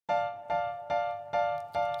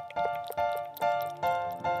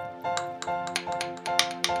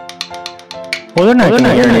Well, they're not going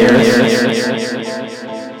to hear this.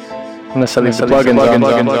 Unless I leave the plugins on.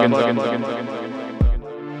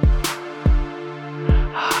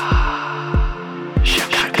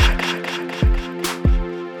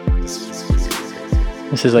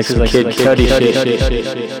 This is like some Kid Cudi shit.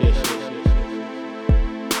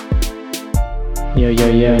 Yo.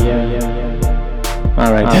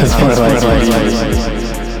 Alright, that's more like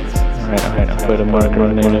Alright, I'll put a marker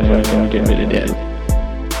on there so I can get rid of that.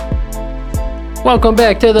 Welcome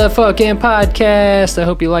back to the fucking podcast. I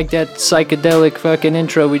hope you like that psychedelic fucking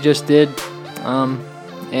intro we just did. I'm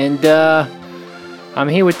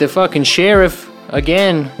here with the fucking sheriff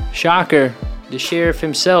again. Shocker. The sheriff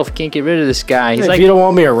himself can't get rid of this guy. He's if like, you don't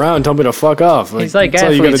want me around, tell me to fuck off. He's like that's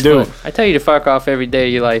all you gotta do. I tell you to fuck off every day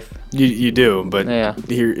of your life. You do, but yeah.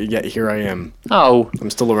 Here I am. Oh. I'm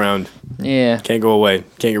still around. Yeah. Can't go away.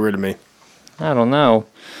 Can't get rid of me. I don't know.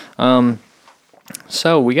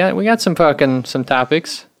 So we got some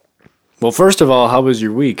topics. Well, first of all, how was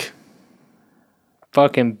your week?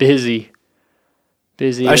 Fucking busy.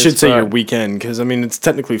 I should say your weekend, because, I mean, it's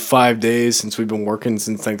technically 5 days since we've been working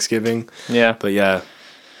since Thanksgiving. Yeah. But, yeah.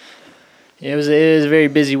 It was a very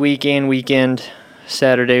busy weekend.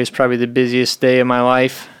 Saturday was probably the busiest day of my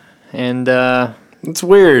life. And, it's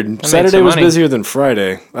weird. Saturday was busier than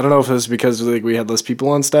Friday. I don't know if it was because we had less people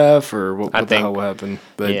on staff or what the hell happened.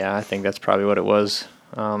 But yeah, I think that's probably what it was.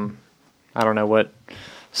 I don't know what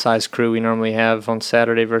size crew we normally have on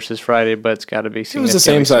Saturday versus Friday, but it's got to be significantly It was the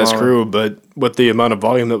same size smaller. crew, but with the amount of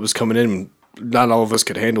volume that was coming in, not all of us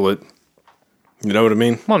could handle it. You know what I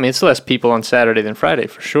mean? Well, I mean, it's less people on Saturday than Friday,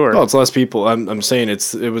 for sure. Well, it's less people. I'm saying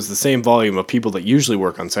it was the same volume of people that usually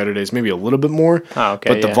work on Saturdays, maybe a little bit more. Oh, okay,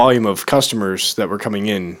 but the volume of customers that were coming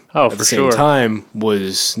in at the same time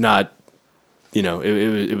was not,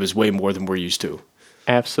 it was way more than we're used to.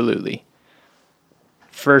 Absolutely.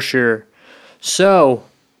 For sure. So,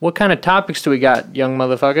 what kind of topics do we got, young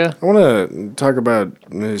motherfucker? I want to talk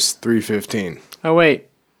about Miss 315. Oh, wait.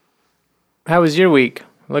 How was your week?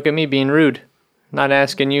 Look at me being rude. Not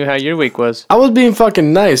asking you how your week was. I was being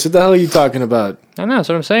fucking nice. What the hell are you talking about? I know, that's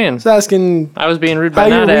what I'm saying. I was asking. I was being rude by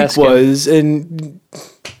not asking. How your week was, and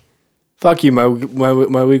fuck you. My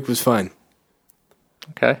week was fine.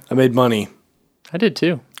 Okay. I made money. I did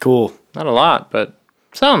too. Cool. Not a lot, but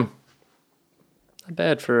some. Not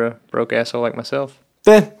bad for a broke asshole like myself.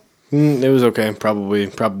 It was okay. Probably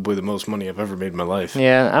the most money I've ever made in my life.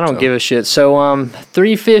 Yeah, I don't give a shit. So,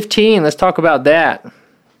 315. Let's talk about that.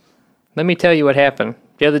 Let me tell you what happened.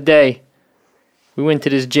 The other day, we went to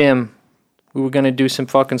this gym. We were going to do some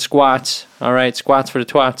fucking squats. All right, squats for the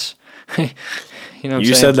twats. You know what I'm saying?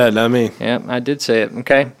 You said that, not me. Yeah, I did say it,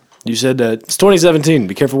 okay? You said that. It's 2017.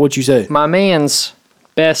 Be careful what you say. My man's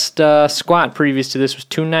best squat previous to this was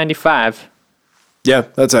 295. Yeah,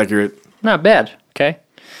 that's accurate. Not bad, okay?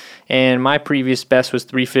 And my previous best was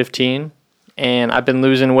 315. And I've been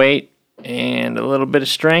losing weight and a little bit of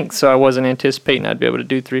strength, so I wasn't anticipating I'd be able to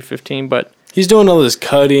do 315, but he's doing all this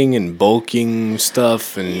cutting and bulking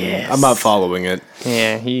stuff, and yes. I'm not following it.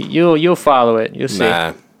 Yeah, you'll follow it. You'll see.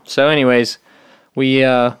 Nah. So, anyways, we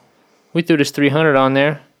threw this 300 on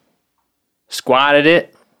there, squatted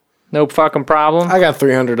it, no fucking problem. I got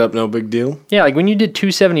 300 up, no big deal. Yeah, like when you did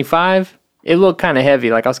 275, it looked kind of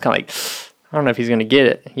heavy. Like I was kind of like, I don't know if he's gonna get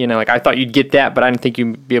it. Like I thought you'd get that, but I didn't think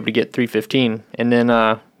you'd be able to get 315. And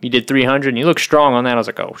then you did 300, and you look strong on that. I was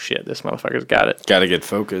like, oh, shit, this motherfucker's got it. Got to get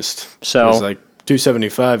focused. So, it was like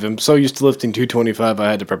 275. I'm so used to lifting 225, I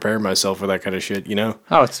had to prepare myself for that kind of shit,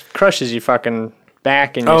 Oh, it crushes your fucking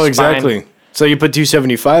back and your spine. Oh, exactly. So you put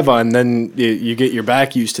 275 on, then you get your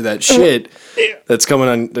back used to that shit that's coming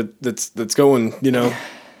on, that's going,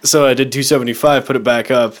 So I did 275, put it back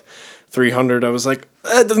up, 300. I was like,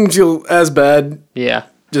 that doesn't feel as bad. Yeah.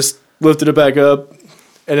 Just lifted it back up.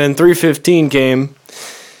 And then 315 came.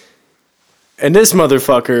 And this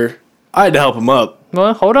motherfucker, I had to help him up.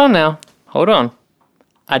 Well, hold on now. Hold on.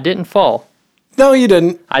 I didn't fall. No, you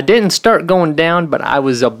didn't. I didn't start going down, but I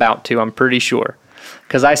was about to, I'm pretty sure.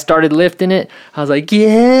 Because I started lifting it. I was like,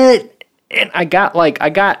 yeah. And I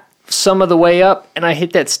got some of the way up, and I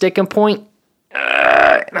hit that sticking point.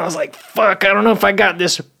 And I was like, fuck, I don't know if I got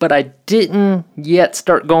this. But I didn't yet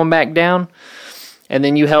start going back down. And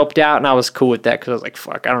then you helped out, and I was cool with that because I was like,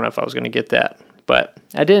 fuck, I don't know if I was going to get that. But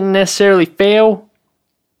I didn't necessarily fail,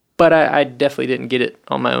 but I definitely didn't get it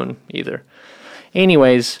on my own either.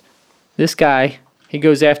 Anyways, this guy, he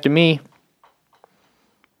goes after me.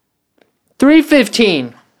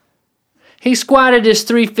 315. He squatted his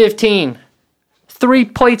 315. 3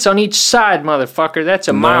 plates on each side, motherfucker. That's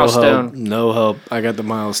a milestone. No help. I got the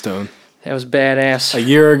milestone. That was badass. A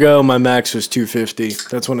year ago, my max was 250.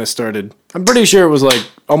 That's when I started. I'm pretty sure it was like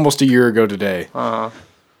almost a year ago today.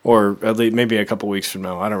 Or at least maybe a couple weeks from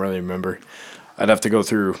now. I don't really remember. I'd have to go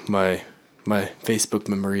through my Facebook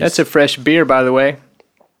memories. That's a fresh beer, by the way.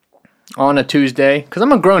 On a Tuesday. Because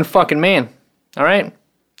I'm a grown fucking man. All right?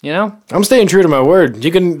 You know? I'm staying true to my word.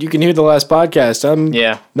 You can hear the last podcast. I'm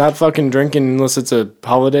not fucking drinking unless it's a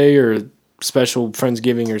holiday or a special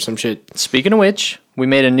Friendsgiving or some shit. Speaking of which, we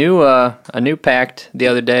made a new pact the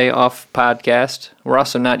other day off podcast. We're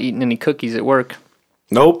also not eating any cookies at work.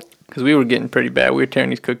 Nope. Because we were getting pretty bad. We were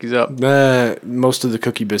tearing these cookies up. Most of the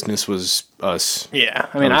cookie business was us. Yeah.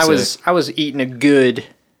 I mean, I was eating a good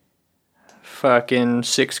fucking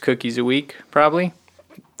 6 cookies a week, probably.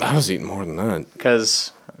 I was eating more than that.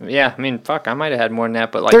 Because, yeah, I mean, fuck, I might have had more than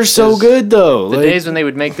that. But like, they're so good, though. The days when they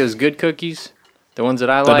would make those good cookies, the ones that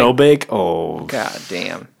I like. The no-bake? Oh. God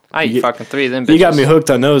damn. I eat fucking 3 of them bitches. You got me hooked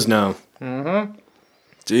on those now. Mm-hmm.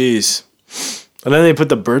 Jeez. And then they put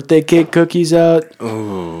the birthday cake cookies out.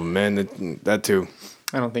 Oh, man, that too.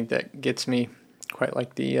 I don't think that gets me quite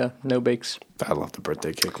like the no-bakes. I love the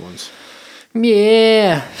birthday cake ones.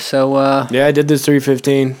 Yeah. So, yeah, I did this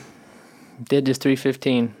 315. Did this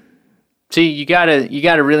 315. See, you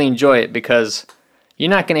gotta really enjoy it because you're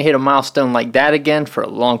not gonna hit a milestone like that again for a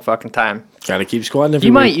long fucking time. Gotta keep squatting every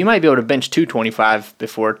week. You might be able to bench 225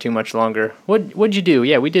 before too much longer. What'd you do?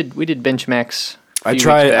 Yeah, we did bench max. I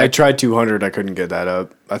tried 200. I couldn't get that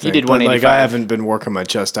up. I think. You did 185. Like I haven't been working my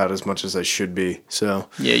chest out as much as I should be. So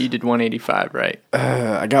yeah, you did 185, right?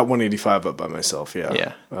 I got 185 up by myself.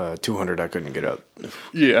 Yeah. Yeah. 200 I couldn't get up.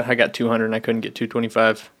 Yeah, I got 200 and I couldn't get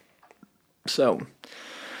 225. So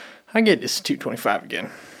I get this 225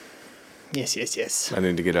 again. Yes. I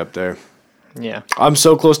need to get up there. Yeah. I'm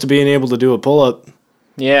so close to being able to do a pull up.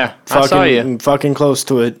 Yeah, I saw you. Fucking close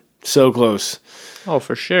to it. So close. Oh,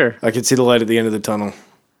 for sure. I can see the light at the end of the tunnel.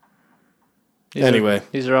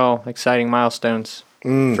 These are all exciting milestones,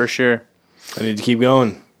 for sure. I need to keep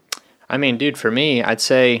going. I mean, dude, for me, I'd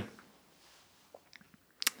say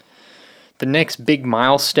the next big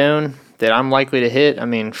milestone that I'm likely to hit, I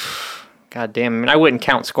mean, god damn, I mean, I wouldn't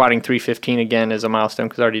count squatting 315 again as a milestone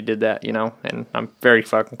because I already did that, you know, and I'm very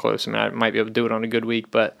fucking close. I mean, I might be able to do it on a good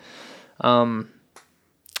week, but, I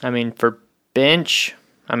mean, for bench,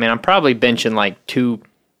 I mean, I'm probably benching like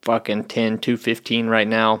 215 right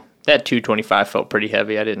now. That 225 felt pretty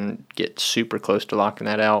heavy. I didn't get super close to locking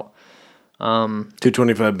that out.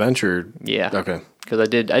 225 bench or? Yeah. Okay. Because I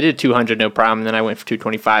did 200 no problem, and then I went for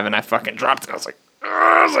 225 and I fucking dropped it. I was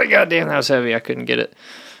like, god damn, that was heavy. I couldn't get it.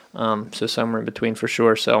 So somewhere in between for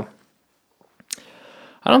sure. So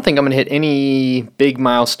I don't think I'm going to hit any big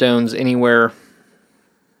milestones anywhere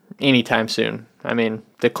anytime soon. I mean,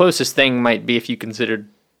 the closest thing might be if you considered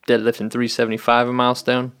deadlifting 375 a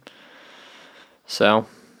milestone. So,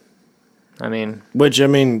 I mean... Which, I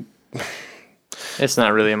mean... It's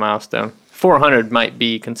not really a milestone. 400 might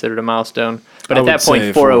be considered a milestone. But at that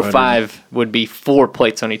point, 405 would be 4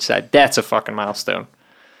 plates on each side. That's a fucking milestone.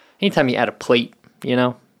 Anytime you add a plate, you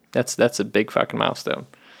know, that's a big fucking milestone.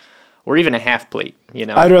 Or even a half plate, you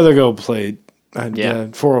know. I'd rather go plate.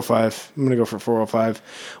 405. I'm gonna go for 405.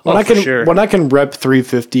 When I can rep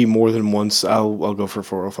 350 more than once, I'll go for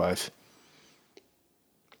 405.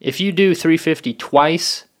 If you do 350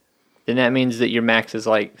 twice, then that means that your max is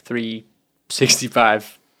like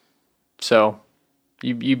 365. So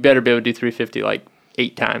you better be able to do 350 like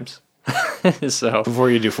 8 times. So before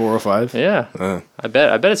you do 405? Yeah. I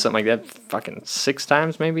bet it's something like that fucking 6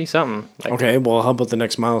 times maybe, something. Like okay, well, how about the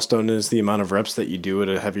next milestone is the amount of reps that you do at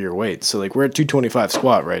a heavier weight. So like we're at 225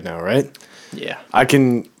 squat right now, right? Yeah.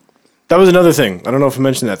 That was another thing. I don't know if I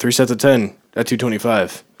mentioned that. 3 sets of 10 at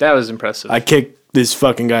 225. That was impressive. I kicked this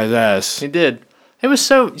fucking guy's ass. He did. It was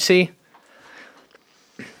so, see,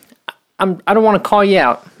 I don't want to call you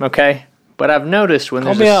out, okay? But I've noticed when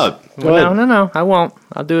there's... Call me out. Go ahead. No, I won't.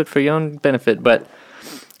 I'll do it for your own benefit. But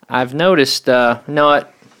I've noticed, you know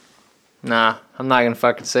what? Nah, I'm not going to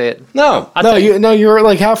fucking say it. You're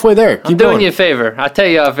like halfway there. Keep I'm doing you a favor. I'll tell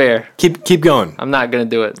you off air. Keep going. I'm not going to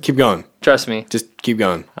do it. Keep going. Trust me. Just keep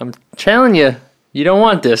going. I'm telling you, you don't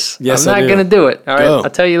want this. Yes, I'm not going to do it. All right? I'll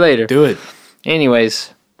tell you later. Do it.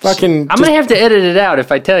 Anyways... I'm going to have to edit it out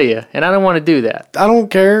if I tell you, and I don't want to do that. I don't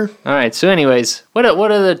care. All right, so anyways, what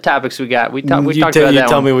other topics we got? We talked about that You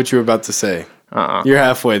tell me what you were about to say. You're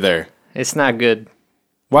halfway there. It's not good.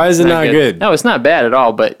 Why is it not good? No, it's not bad at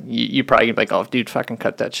all, but you probably gonna be like, oh, dude, fucking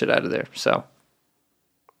cut that shit out of there. So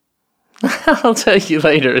I'll tell you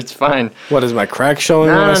later. It's fine. What, is my crack showing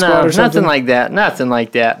when I squat or something? Nothing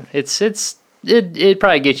like that. It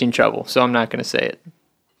probably gets you in trouble, so I'm not gonna say it.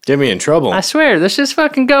 Get me in trouble. I swear, let's just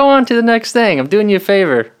fucking go on to the next thing. I'm doing you a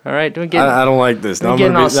favor. All right? I don't like this. Now I'm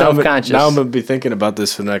getting gonna all self-conscious. Now I'm gonna be thinking about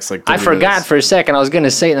this for the next like 30 I forgot minutes. for a second. I was going to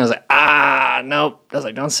say it, and I was like, nope. I was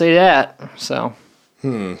like, don't say that. So,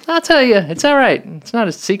 I'll tell you. It's all right. It's not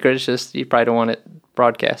a secret. It's just you probably don't want it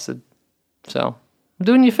broadcasted. So, I'm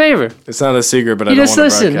doing you a favor. It's not a secret, but You I don't just want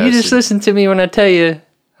to listen. broadcast You just it. listen to me when I tell you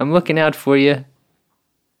I'm looking out for you.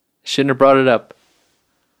 Shouldn't have brought it up.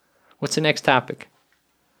 What's the next topic?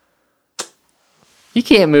 You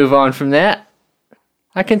can't move on from that.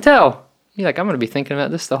 I can tell. You're like, I'm going to be thinking about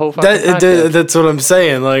this the whole fucking podcast. That's what I'm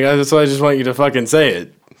saying. Like, that's why I just want you to fucking say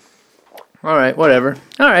it. All right, whatever.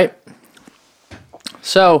 All right.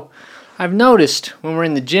 So, I've noticed when we're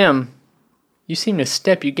in the gym, you seem to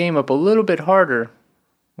step your game up a little bit harder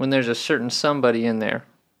when there's a certain somebody in there.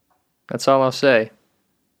 That's all I'll say.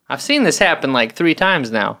 I've seen this happen like 3 times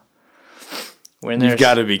now. When You've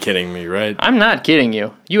got to be kidding me, right? I'm not kidding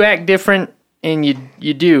you. You act different, and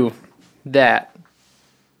you do that.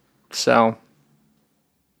 So,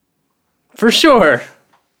 for sure.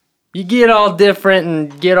 You get all different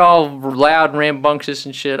and get all loud and rambunctious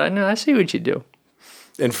and shit. I know. I see what you do.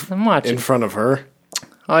 I'm watching. In front of her?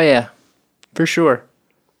 Oh, yeah. For sure.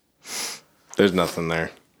 There's nothing there.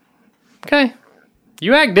 Okay.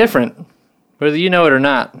 You act different, whether you know it or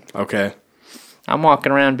not. Okay. I'm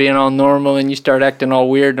walking around being all normal, and you start acting all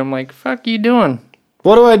weird. I'm like, fuck you doing?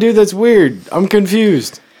 What do I do that's weird? I'm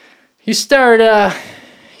confused. You start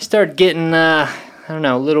getting, I don't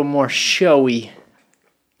know, a little more showy.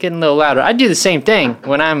 Getting a little louder. I do the same thing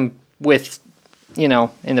when I'm with, in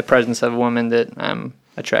the presence of a woman that I'm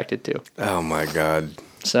attracted to. Oh, my God.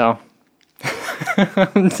 So,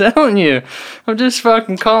 I'm telling you. I'm just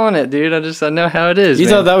fucking calling it, dude. I know how it is, You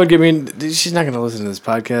man. thought that would get me... She's not going to listen to this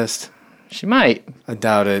podcast. She might. I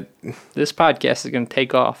doubt it. This podcast is going to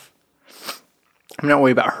take off. I'm not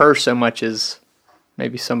worried about her so much as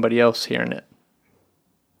maybe somebody else hearing it.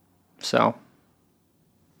 So...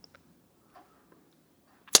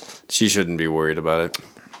 She shouldn't be worried about it.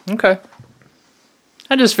 Okay.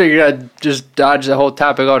 I just figured I'd just dodge the whole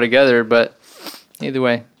topic altogether, but either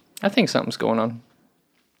way, I think something's going on.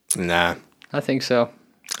 Nah. I think so.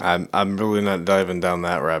 I'm really not diving down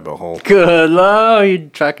that rabbit hole. Good Lord, now you're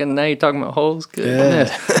talking about holes? Good.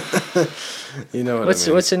 Yeah. You know what I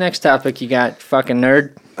mean. What's the next topic you got, fucking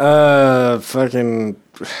nerd? Fucking...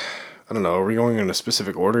 I don't know. Are we going in a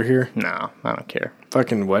specific order here? No, I don't care.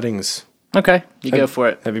 Fucking weddings. Okay, you go for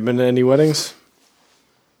it. Have you been to any weddings?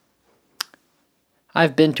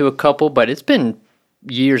 I've been to a couple, but it's been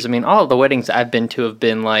years. I mean, all of the weddings I've been to have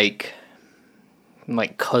been like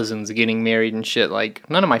cousins getting married and shit. Like,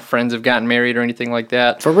 none of my friends have gotten married or anything like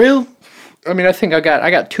that. For real? I mean, I think I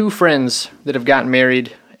got 2 friends that have gotten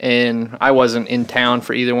married, and I wasn't in town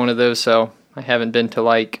for either one of those, so I haven't been to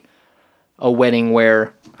like a wedding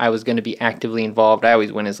where I was going to be actively involved. I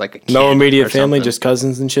always went as like a kid. No immediate or family, something. just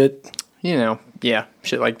cousins and shit? Yeah,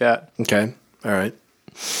 shit like that. Okay. All right.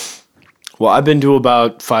 Well, I've been to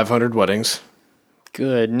about 500 weddings.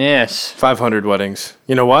 Goodness. 500 weddings.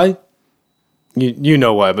 You know why? You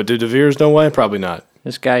know why, but do the viewers know why? Probably not.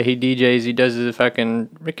 This guy, he DJs, he does the fucking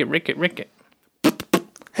ricket.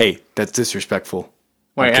 Hey, that's disrespectful.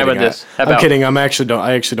 Wait, I'm how about kidding. this? I'm kidding. I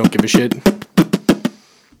actually don't give a shit.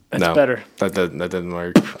 That's No, better. That doesn't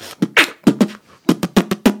work.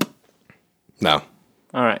 No.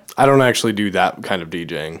 All right. I don't actually do that kind of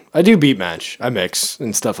DJing. I do beat match. I mix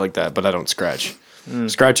and stuff like that, but I don't scratch.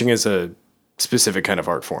 Scratching is a specific kind of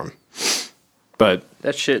art form. But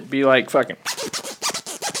That shit be like fucking...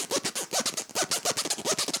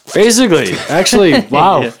 basically, actually,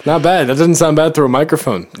 wow, Yeah. not bad. That doesn't sound bad through a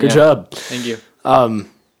microphone. Good Yeah. job. Thank you.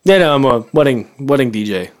 Yeah, no, I'm a wedding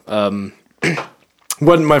DJ.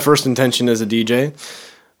 Wasn't my first intention as a DJ.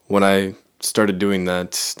 When I started doing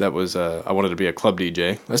that, that was I wanted to be a club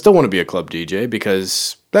DJ. I still want to be a club DJ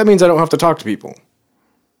because that means I don't have to talk to people.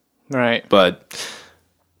 Right. But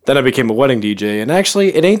then I became a wedding DJ, and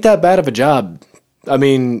actually, it ain't that bad of a job. I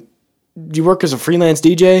mean, you work as a freelance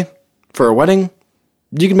DJ for a wedding,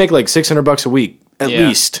 you can make like $600 a week at Yeah.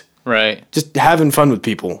 least. Right. Just having fun with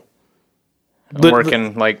people. I'm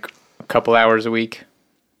working like a couple hours a week.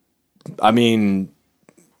 I mean,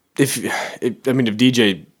 if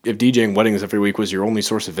DJing weddings every week was your only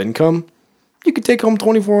source of income, you could take home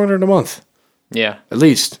 $2,400 a month Yeah. at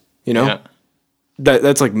least. You know, Yeah.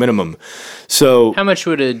 that's like minimum. So, How much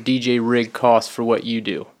would a DJ rig cost for what you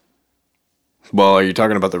do? well, are you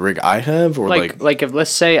talking about the rig I have, or Like if, let's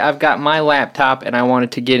say I've got my laptop and I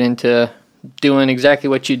wanted to get into doing exactly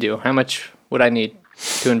what you do, how much would I need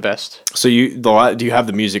to invest? so do you have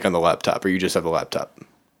the music on the laptop, or you just have the laptop?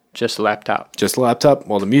 Just a laptop. Just a laptop?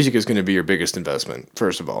 Well, the music is going to be your biggest investment,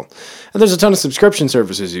 first of all. And there's a ton of subscription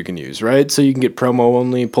services you can use, right? So you can get promo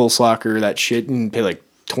only, Pulse Locker, that shit, and pay like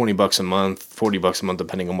 $20 a month, $40 a month,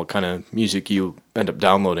 depending on what kind of music you end up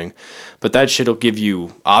downloading. But that shit will give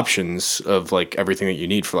you options of like everything that you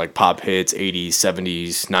need for like pop hits, 80s,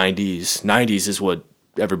 70s, 90s. 90s is what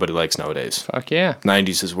everybody likes nowadays. Fuck yeah.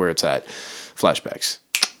 90s is where it's at. Flashbacks.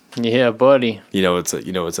 Yeah, buddy. You know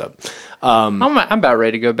what's up. I'm about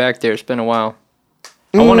ready to go back there. It's been a while.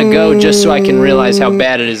 I want to go just so I can realize how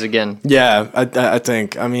bad it is again. Yeah, I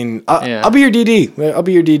think. I mean, I'll be your DD. I'll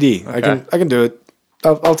be your DD. Okay. I can do it.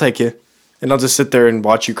 I'll take you, and I'll just sit there and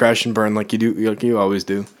watch you crash and burn like you always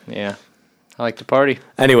do. Yeah, I like to party.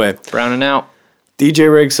 Anyway, browning out.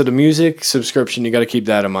 DJ rig. So the music subscription, you got to keep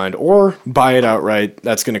that in mind, or buy it outright.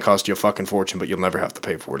 That's going to cost you a fucking fortune, but you'll never have to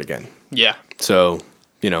pay for it again. Yeah. So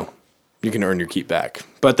you can earn your keep back.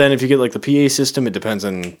 But then if you get like the PA system, it depends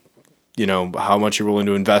on how much you're willing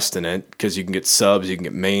to invest in it, because you can get subs, you can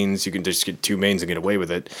get mains, you can just get 2 mains and get away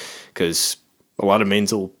with it, because a lot of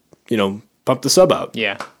mains will pump the sub out.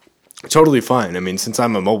 Yeah. Totally fine. I mean, since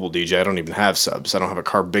I'm a mobile DJ, I don't even have subs. I don't have a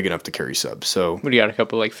car big enough to carry subs. So what do you got? A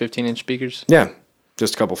couple like 15-inch speakers? Yeah,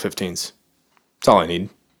 just a couple 15s. That's all I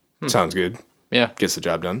need. Sounds good. Yeah, gets the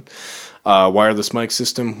job done. Wireless mic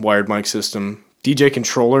system, wired mic system, DJ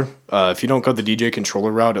controller. If you don't go the DJ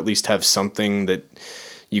controller route, at least have something that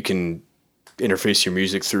you can interface your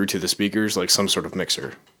music through to the speakers, like some sort of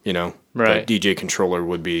mixer. Right. But DJ controller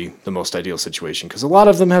would be the most ideal situation, because a lot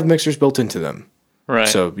of them have mixers built into them. Right.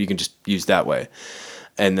 So you can just use that way.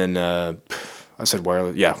 And then I said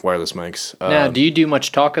wireless. Yeah, wireless mics. Now, do you do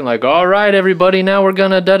much talking like, all right, everybody, now we're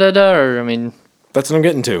going to da-da-da? Or, I mean... That's what I'm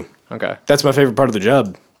getting to. Okay. That's my favorite part of the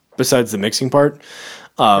job, besides the mixing part.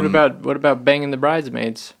 What about banging the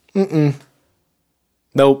bridesmaids?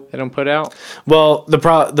 Nope. They don't put out? Well, the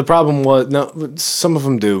problem was, no, some of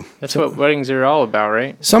them do. That's what weddings are all about,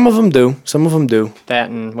 right? Some of them do. Some of them do. That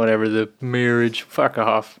and whatever, the marriage. Fuck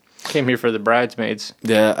off. Came here for the bridesmaids.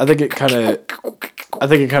 Yeah, I think it kind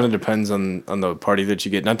of depends on the party that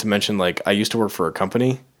you get. Not to mention, like, I used to work for a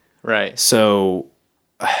company. Right. So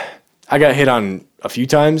I got hit on a few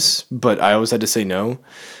times, but I always had to say no.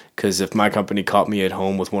 Because if my company caught me at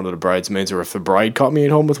home with one of the bridesmaids, or if the bride caught me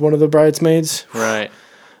at home with one of the bridesmaids, right,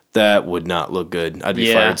 that would not look good. I'd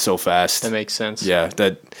be fired so fast. That makes sense. Yeah,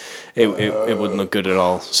 that it wouldn't look good at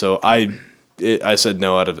all. So I said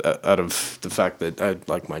no out of the fact that I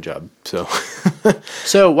like my job. So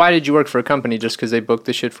So why did you work for a company? Just because they booked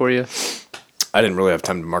the shit for you? I didn't really have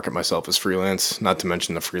time to market myself as freelance. Not to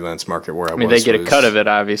mention the freelance market where I mean, they get a cut of it,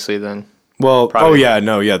 obviously. Then. Well, probably. I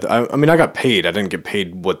mean, I got paid. I didn't get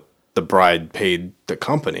paid what the bride paid the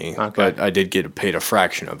company, but I did get paid a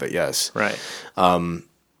fraction of it. Yes. Right.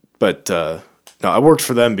 But no, I worked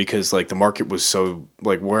for them because like the market was so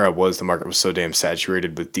like where I was, the market was so damn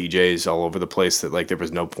saturated with DJs all over the place that like there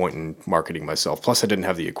was no point in marketing myself. Plus, I didn't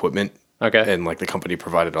have the equipment. Okay. And like the company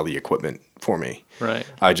provided all the equipment for me. Right.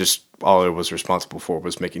 All I was responsible for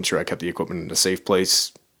was making sure I kept the equipment in a safe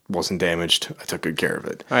place. Wasn't damaged. I took good care of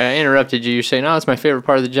it. All right, I interrupted you. You're saying, "Oh, it's my favorite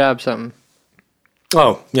part of the job." Something.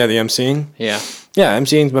 Oh yeah, the MCing. Yeah. Yeah,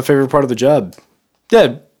 MCing is my favorite part of the job.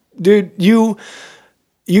 Yeah, dude, you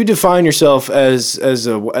define yourself as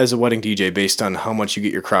a wedding DJ based on how much you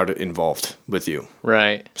get your crowd involved with you.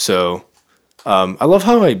 Right. So, I love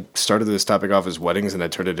how I started this topic off as weddings and I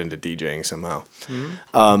turned it into DJing somehow.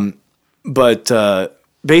 Mm-hmm. But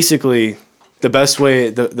basically. The best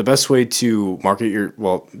way to market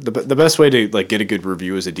the best way to like get a good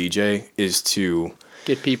review as a DJ is to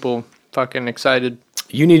get people fucking excited.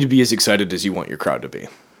 You need to be as excited as you want your crowd to be.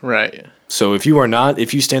 Right. So if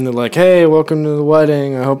you stand there like, hey, welcome to the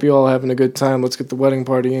wedding. I hope you all having a good time. Let's get the wedding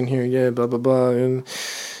party in here. Yeah, blah blah blah, and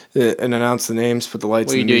announce the names, put the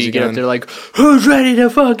lights. What and do the you music get on. up there like, who's ready to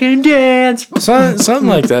fucking dance? Something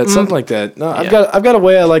like that. Something like that. No, I've got a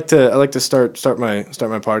way I like to start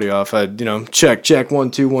my party off. Check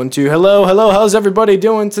 1 2 1 2. Hello. How's everybody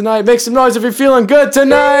doing tonight? Make some noise if you're feeling good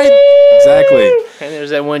tonight. Exactly. And there's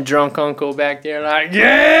that one drunk uncle back there like,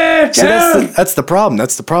 yeah. So that's the problem.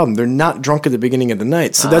 That's the problem. They're not drunk at the beginning of the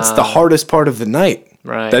night. So that's the hardest part of the night.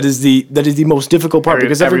 Right. That is the most difficult part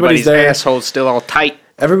because everybody's there. Asshole's still all tight.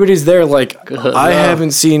 Everybody's there like, I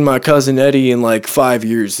haven't seen my cousin Eddie in like 5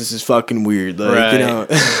 years. This is fucking weird. Like,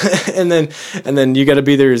 and then you got to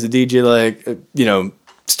be there as a DJ, like,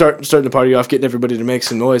 starting the party off, getting everybody to make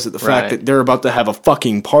some noise at the fact that they're about to have a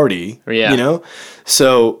fucking party,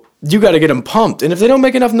 So you got to get them pumped. And if they don't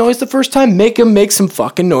make enough noise the first time, make them make some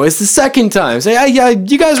fucking noise the second time. Say, hey, yeah,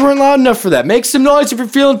 you guys weren't loud enough for that. Make some noise if you're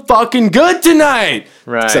feeling fucking good tonight.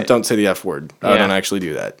 Right. Except don't say the F word. I Yeah. don't actually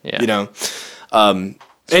do that. Yeah. You know? And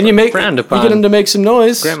you Frowned you upon. get them to make some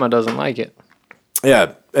noise. Grandma doesn't like it.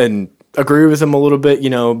 Yeah, and agree with him a little bit. You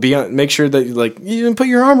know, make sure that you even put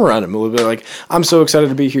your arm around him a little bit. Like, I'm so excited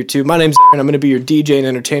to be here too. My name's Aaron. I'm going to be your DJ and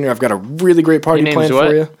entertainer. I've got a really great party Your name's planned what?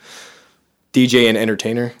 for you. DJ and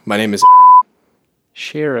entertainer. My name is.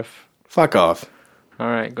 Sheriff. Fuck off. All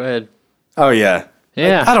right, go ahead. Oh yeah.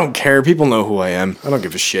 Yeah. I don't care. People know who I am. I don't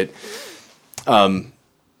give a shit.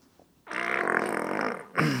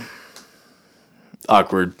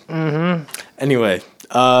 Awkward. Mm-hmm. Anyway,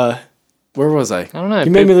 where was I? I don't know.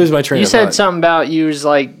 You made me lose my train You of said thought. something about you was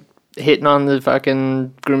like hitting on the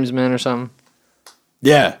fucking groomsmen or something.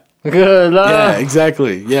 Yeah. Good luck. Yeah,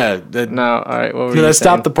 exactly. Yeah. No, all right. What were Then you I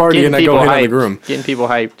stop saying? the party Getting and I go people hit on the hyped. groom. Getting people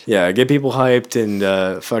hyped. Yeah, get people hyped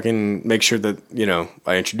and fucking make sure that, you know,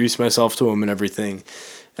 I introduce myself to them and everything.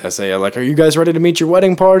 I say, like, are you guys ready to meet your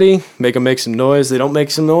wedding party? Make them make some noise. They don't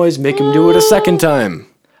make some noise. Make them do it a second time.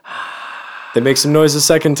 They make some noise a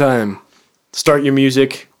second time. Start your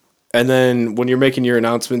music. And then when you're making your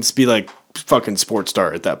announcements, be like fucking sports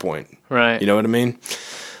star at that point. Right. You know what I mean?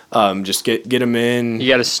 Just get them in. You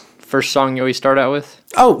got a first song you always start out with?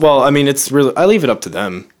 Oh, well, I mean, it's really, I leave it up to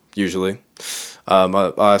them, usually.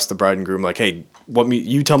 I'll ask the bride and groom, like, hey,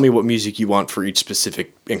 you tell me what music you want for each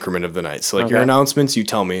specific increment of the night. So, like, your Okay. announcements, you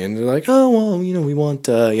tell me. And they're like, oh, well, you know, we want,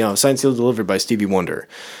 Signed, Sealed, Delivered by Stevie Wonder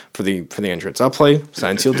for the entrance. I'll play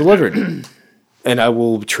Signed, Sealed, Delivered. And I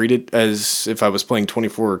will treat it as if I was playing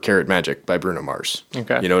 24 Karat Magic by Bruno Mars.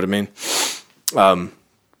 Okay. You know what I mean?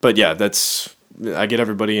 But yeah, I get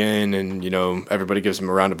everybody in and, you know, everybody gives them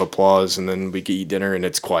a round of applause and then we eat dinner and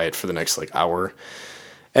it's quiet for the next like hour.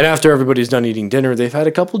 And after everybody's done eating dinner, they've had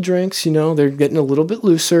a couple drinks, you know, they're getting a little bit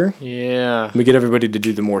looser. Yeah. We get everybody to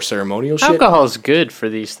do the more ceremonial shit. Alcohol's good for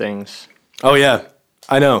these things. Oh yeah.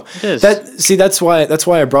 I know. It is. That's why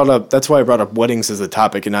I brought up weddings as a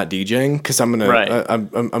topic and not DJing because I'm gonna Right. I'm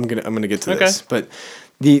gonna get to Okay. this. But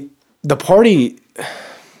the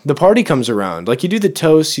party comes around. Like you do the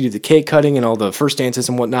toast, you do the cake cutting and all the first dances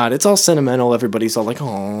and whatnot. It's all sentimental. Everybody's all like,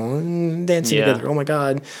 oh, dancing Yeah. together. Oh my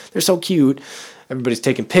God, they're so cute. Everybody's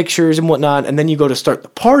taking pictures and whatnot. And then you go to start the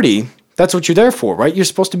party. That's what you're there for, right? You're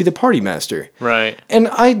supposed to be the party master. Right. And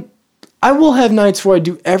I will have nights where I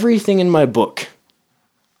do everything in my book.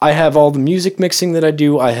 I have all the music mixing that I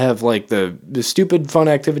do. I have like the stupid fun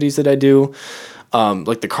activities that I do,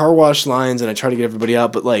 like the car wash lines, and I try to get everybody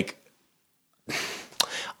out. But like,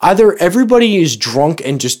 either everybody is drunk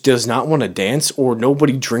and just does not want to dance, or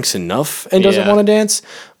nobody drinks enough and doesn't Yeah. want to dance.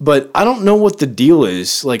 But I don't know what the deal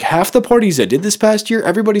is. Like half the parties I did this past year,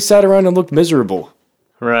 everybody sat around and looked miserable.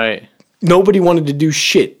 Right. Nobody wanted to do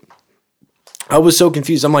shit. I was so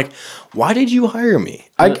confused. I'm like, why did you hire me?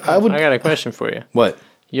 I would. I got a question for you. What?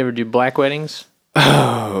 You ever do black weddings?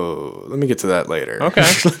 Oh, let me get to that later. Okay.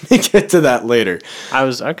 Let me get to that later. I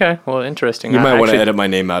was okay. Well, interesting. You might want to actually- edit my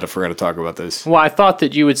name out if we're going to talk about this. Well, I thought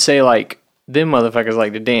that you would say like them motherfuckers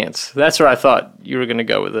like to dance. That's where I thought you were gonna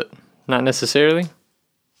go with it. Not necessarily.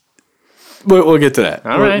 We'll get to that.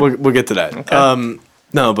 All right. We'll get to that. Okay.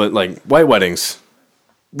 No, but like white weddings.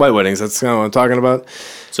 White weddings, that's kind of what I'm talking about.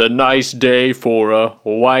 It's a nice day for a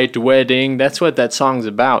white wedding. That's what that song's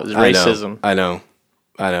about. Is racism. I know.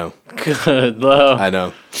 Good love. I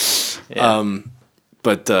know. Yeah.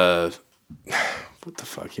 But what the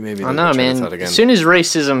fuck? You made me I lose know, my train of man. thought again. As soon as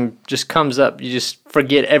racism just comes up, you just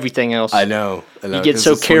forget everything else. I know. You get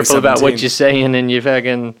so careful about what you're saying, and you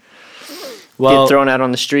fucking get thrown out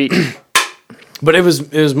on the street. But it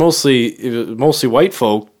was mostly white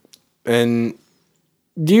folk, and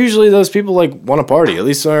usually those people like want to party. At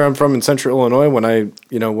least where I'm from in Central Illinois, when I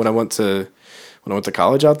went to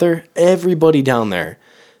college out there, everybody down there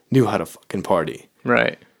knew how to fucking party.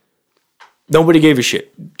 Right. Nobody gave a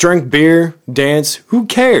shit. Drank beer, dance. Who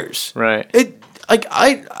cares? Right. It like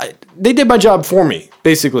they did my job for me.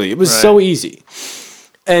 Basically, it was so Right. easy.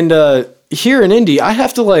 And here in Indy, I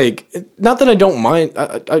have to like, not that I don't mind.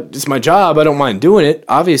 It's my job. I don't mind doing it,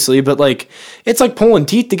 obviously. But like, it's like pulling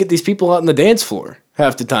teeth to get these people out on the dance floor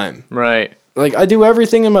half the time. Right. Like I do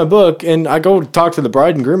everything in my book, and I go talk to the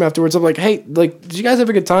bride and groom afterwards. I'm like, hey, like, did you guys have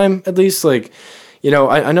a good time? At least, like, you know,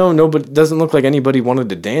 I know nobody doesn't look like anybody wanted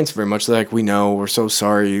to dance very much. They're like, we know, we're so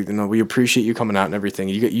sorry. You know, we appreciate you coming out and everything.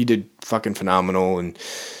 You did fucking phenomenal, and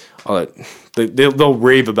all that. They'll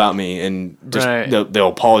rave about me, and just Right. they'll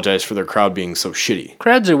apologize for their crowd being so shitty.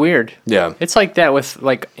 Crowds are weird. Yeah, It's like that with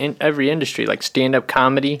like in every industry, like stand-up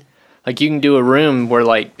comedy. Like you can do a room where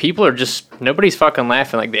like people are just nobody's fucking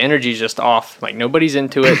laughing. Like the energy's just off. Like nobody's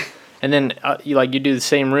into it. And then you do the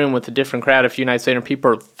same room with a different crowd a few nights later, and people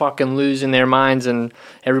are fucking losing their minds, and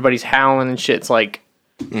everybody's howling and shit. It's like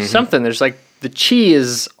Something. There's like the chi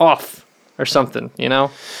is off or something, you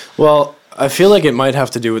know? Well, I feel like it might have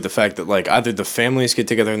to do with the fact that like either the families get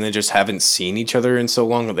together and they just haven't seen each other in so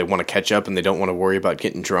long that they want to catch up and they don't want to worry about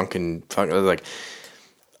getting drunk and like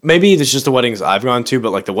maybe it's just the weddings I've gone to, but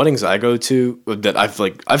like the weddings I go to that I've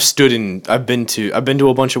been to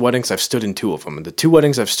a bunch of weddings. I've stood in 2 of them, and the 2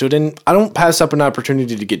 weddings I've stood in, I don't pass up an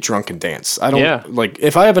opportunity to get drunk and dance. I don't like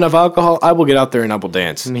if I have enough alcohol, I will get out there and I will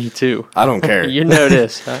dance. Me too. I don't care. You know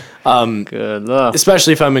this. Huh? Good luck.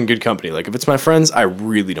 Especially if I'm in good company. Like if it's my friends, I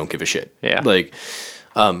really don't give a shit. Yeah. Like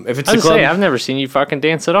if it's I the was club, say I've never seen you fucking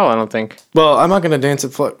dance at all. I don't think. well, I'm not gonna dance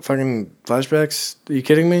at fucking flashbacks. Are you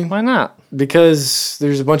kidding me? Why not? Because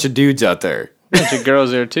there's a bunch of dudes out there. Bunch of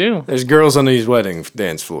girls there too. There's girls on these wedding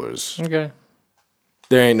dance floors. Okay.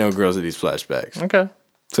 There ain't no girls at these flashbacks. Okay.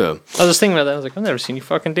 So I was just thinking about that. I was like, I've never seen you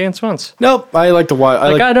fucking dance once. nope. I like to watch.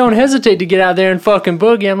 I don't hesitate to get out there and fucking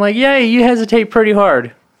boogie. I'm like, yeah, you hesitate pretty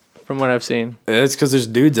hard, from what I've seen. It's because there's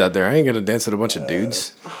dudes out there. I ain't gonna dance with a bunch of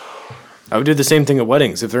dudes. I would do the same thing at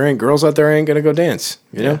weddings. If there ain't girls out there, I ain't gonna go dance.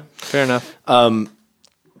 You know. Fair enough.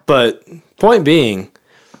 But point being,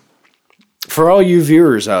 for all you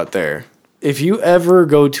viewers out there, if you ever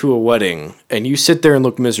go to a wedding and you sit there and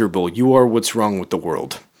look miserable, you are what's wrong with the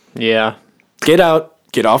world. Yeah. Get out,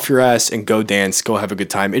 get off your ass, and go dance. Go have a good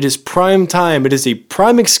time. It is prime time. It is a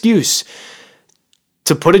prime excuse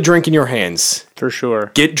to put a drink in your hands, For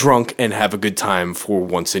sure. get drunk, and have a good time for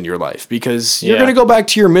once in your life. Because you're Yeah. going to go back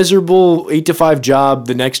to your miserable 8 to 5 job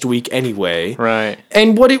the next week anyway. Right.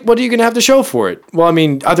 And what are you going to have to show for it? Well, I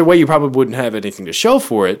mean, either way, you probably wouldn't have anything to show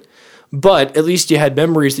for it. But at least you had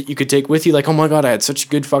memories that you could take with you. Like, oh my God, I had such a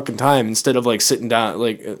good fucking time. Instead of like sitting down,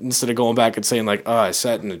 like instead of going back and saying like, oh, I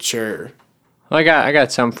sat in a chair. Well, I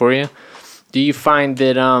got some for you. Do you find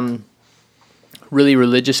that really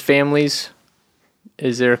religious families,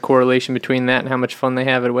 is there a correlation between that and how much fun they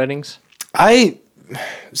have at weddings? I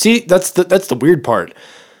see. That's the weird part.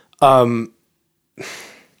 I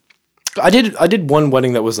did one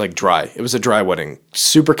wedding that was like dry. It was a dry wedding,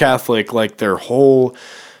 super Catholic. Like their whole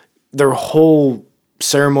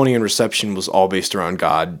ceremony and reception was all based around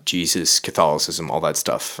God, Jesus, Catholicism, all that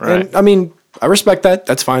stuff. Right. And I mean, I respect that.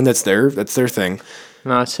 That's fine. That's their thing.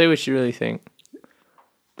 No, say what you really think.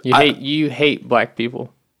 You hate black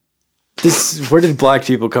people. Where did black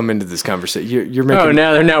people come into this conversation? You're making. Oh,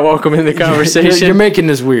 now they're not welcome in the conversation. You're making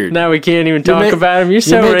this weird. Now we can't even talk about them. You're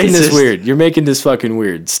so making racist. this weird. You're making this fucking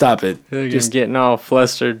weird. Stop it. You're just getting all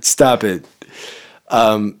flustered. Stop it.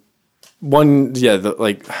 I've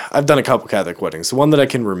done a couple Catholic weddings. The one that I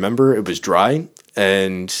can remember, it was dry,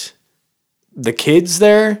 and the kids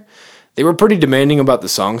there, they were pretty demanding about the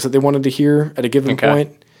songs that they wanted to hear at a given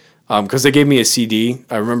point. Because they gave me a CD.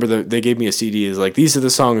 I remember they gave me a CD. Is like, these are the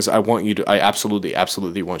songs I absolutely,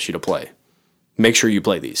 absolutely want you to play. Make sure you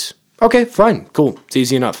play these. Okay, fine, cool. It's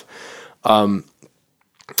easy enough. And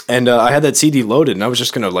I had that CD loaded, and I was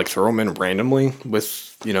just gonna like throw them in randomly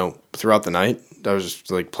with throughout the night. I was just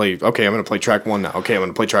like okay, I'm gonna play track 1 now. Okay, I'm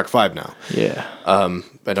gonna play track 5 now. Yeah.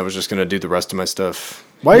 And I was just gonna do the rest of my stuff.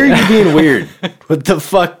 Why are you being weird? What the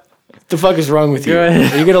fuck? The fuck is wrong with you? Are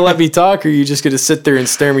you gonna let me talk, or are you just gonna sit there and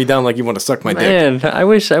stare me down like you want to suck my dick? Man, I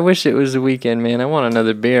wish it was the weekend, man. I want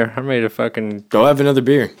another beer. I'm ready to fucking Go have another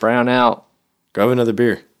beer. brown out. Go have another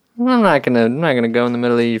beer. I'm not gonna go in the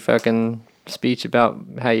middle of your fucking speech about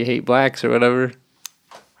how you hate blacks or whatever.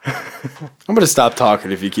 I'm gonna stop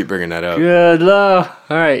talking if you keep bringing that up. Good lord.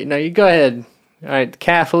 All right, now you go ahead. All right, the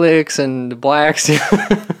Catholics and the blacks.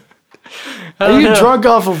 Are you drunk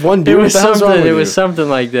off of one beer? It was something. It was something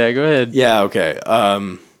like that. Go ahead. Yeah. Okay.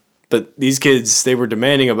 But these kids, they were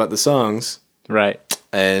demanding about the songs, Right.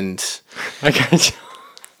 and I got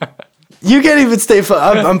you. you can't even stay.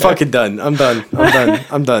 I'm fucking done. I'm done.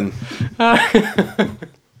 I'm done.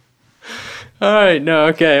 All right. No.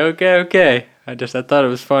 Okay. I thought it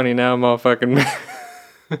was funny. Now I'm all fucking. All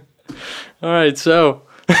right. So.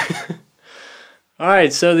 All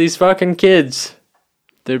right. So these fucking kids,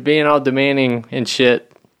 they're being all demanding and shit.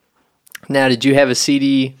 Now, did you have a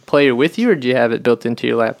CD player with you, or did you have it built into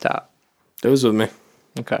your laptop? It was with me.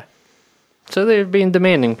 Okay. So they're being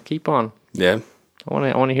demanding. Keep on. Yeah. I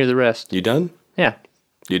want to hear the rest. You done? Yeah.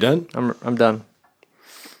 You done? I'm done.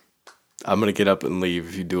 I'm gonna get up and leave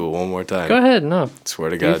if you do it one more time. Go ahead. No.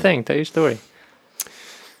 Swear to Do your God. thing. Tell your story.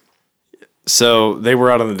 So they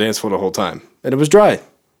were out on the dance floor the whole time, and it was dry.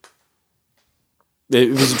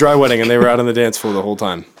 It was a dry wedding, and they were out on the dance floor the whole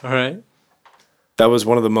time. All right. That was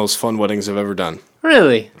one of the most fun weddings I've ever done.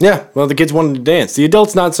 Really? Yeah, well, the kids wanted to dance. The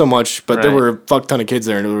adults, not so much, but there Right. were a fuck ton of kids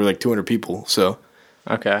there, and there were like 200 people, so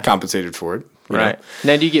Okay. compensated for it. you Right.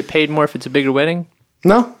 Now, do you get paid more if it's a bigger wedding?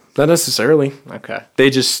 know? not necessarily. Okay. They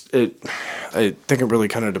just, I think it really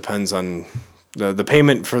kind of depends on the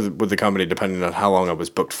payment with the company, depending on how long I was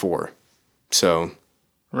booked for. So,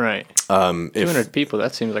 Right. 200 200 people,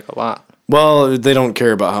 that seems like a lot. Well, they don't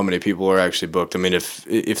care about how many people are actually booked. I mean, if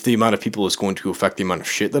the amount of people is going to affect the amount of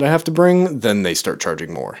shit that I have to bring, then they start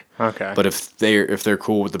charging more. Okay. But if they're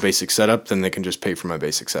cool with the basic setup, then they can just pay for my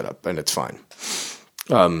basic setup, and it's fine.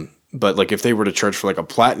 But like if they were to charge for like a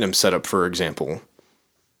platinum setup, for example,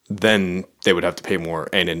 then they would have to pay more,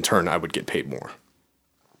 and in turn, I would get paid more.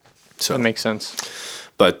 So That makes sense.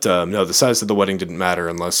 But no, the size of the wedding didn't matter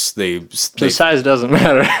unless they The size doesn't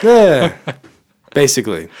matter. yeah,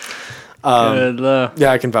 basically. Good luck.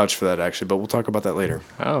 Yeah, I can vouch for that actually, but we'll talk about that later.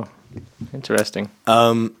 Oh, interesting.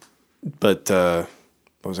 But what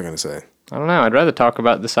was I going to say? I don't know. I'd rather talk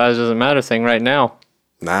about the size doesn't matter thing right now.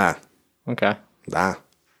 Nah. Okay. Nah.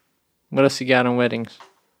 What else you got on weddings?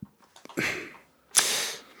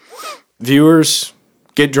 Viewers,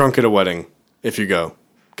 get drunk at a wedding if you go,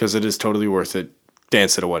 because it is totally worth it.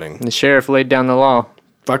 Dance at a wedding. The sheriff laid down the law.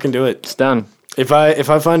 Fucking do it. It's done. If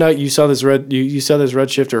I find out you saw this you saw this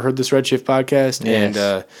Redshift or heard this Redshift podcast, Yes.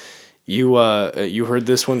 and you heard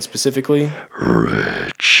this one specifically,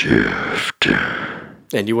 Redshift,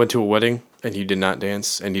 and you went to a wedding and you did not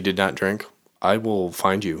dance and you did not drink, I will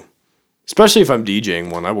find you. Especially if I'm DJing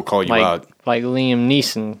one, I will call you out. Like Liam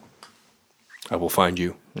Neeson. I will find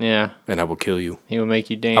you Yeah. and I will kill you. He will make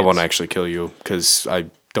you dance. I won't actually kill you because I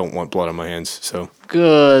don't want blood on my hands. So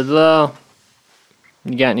Good luck.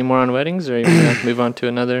 You got any more on weddings, or you want to move on to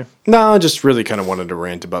another? no, I just really kind of wanted to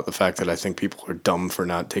rant about the fact that I think people are dumb for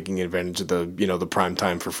not taking advantage of the prime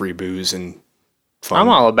time for free booze and fun. I'm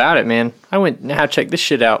all about it, man. Now check this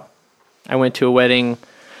shit out. I went to a wedding.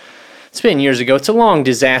 It's been years ago. It's a long,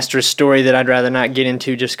 disastrous story that I'd rather not get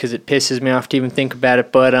into just because it pisses me off to even think about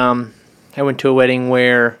it. But I went to a wedding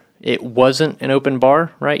where it wasn't an open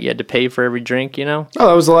bar, right? You had to pay for every drink, you know? Oh,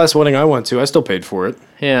 that was the last wedding I went to. I still paid for it.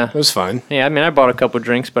 Yeah. It was fine. Yeah, I mean, I bought a couple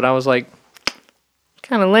drinks, but I was like,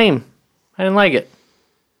 kind of lame. I didn't like it.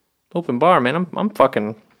 Open bar, man. I'm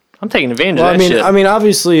taking advantage of that shit. I mean,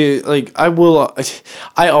 obviously, like I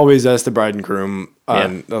always ask the bride and groom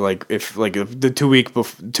on like if the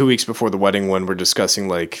 2 weeks before the wedding when we're discussing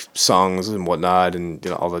like songs and whatnot and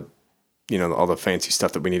all the fancy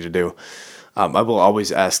stuff that we need to do. I will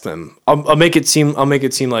always ask them. I'll make it seem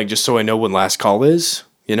like just so I know when last call is,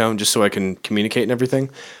 just so I can communicate and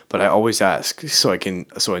everything. But I always ask so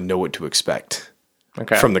I know what to expect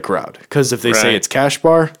from the crowd. Because if they say it's cash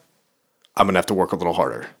bar, I'm gonna have to work a little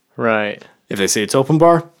harder. Right. If they say it's open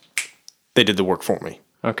bar, they did the work for me.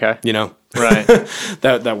 Okay. Right.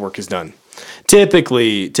 that work is done.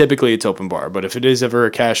 Typically it's open bar, but if it is ever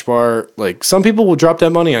a cash bar, like some people will drop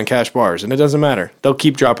that money on cash bars, and it doesn't matter. They'll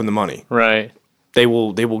keep dropping the money. Right. They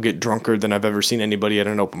will get drunker than I've ever seen anybody at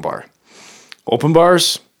an open bar. Open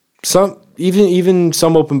bars, even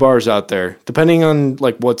some open bars out there, depending on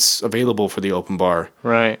like what's available for the open bar.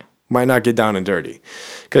 Right. Might not get down and dirty,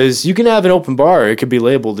 because you can have an open bar. It could be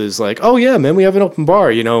labeled as like, oh yeah, man, we have an open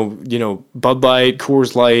bar. Bud Light,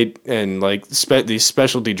 Coors Light, and like these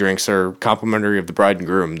specialty drinks are complimentary of the bride and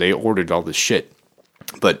groom. They ordered all this shit,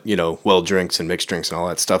 but well drinks and mixed drinks and all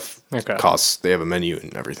that stuff costs. They have a menu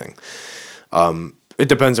and everything. It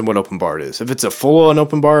depends on what open bar it is. If it's a full on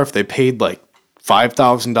open bar, if they paid like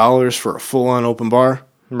 $5,000 for a full on open bar,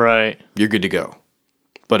 right, you're good to go.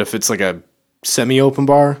 But if it's like a semi-open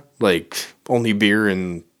bar, like only beer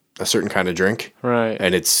and a certain kind of drink, right,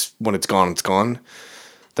 and when it's gone,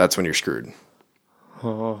 that's when you're screwed.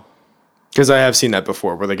 Oh, because I have seen that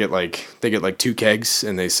before, where they get like 2 kegs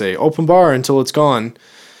and they say open bar until it's gone,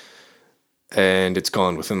 and it's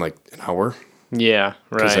gone within like an hour. Yeah,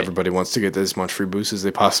 right. Because everybody wants to get as much free booze as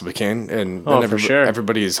they possibly can, and for sure.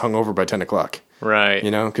 Everybody is hungover by 10 o'clock. Right.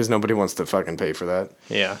 Because nobody wants to fucking pay for that.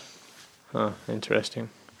 Yeah. Huh. Interesting.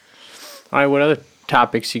 All right, what other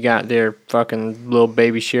topics you got there, fucking little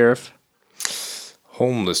baby sheriff?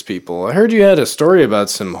 Homeless people. I heard you had a story about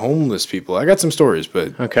some homeless people. I got some stories,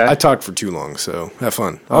 but I talked for too long, so have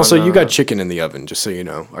fun. Also, you got chicken in the oven, just so you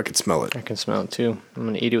know. I can smell it. I can smell it too. I'm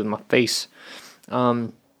going to eat it with my face.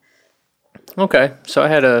 Okay, so I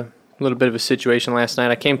had a little bit of a situation last night.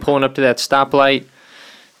 I came pulling up to that stoplight.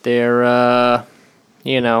 There,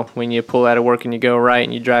 when you pull out of work and you go right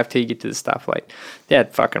and you drive till you get to the stoplight.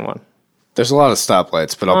 That fucking one. There's a lot of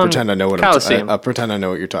stoplights, but I'll pretend I know what Coliseum. I'll pretend I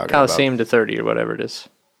know what you're talking Coliseum to 30 or whatever it is.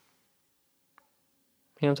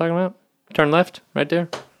 You know what I'm talking about? Turn left, right there.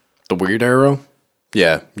 The weird arrow?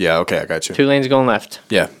 Yeah, okay, I got you. 2 lanes going left.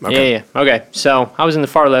 Yeah, okay. Yeah. Okay, so I was in the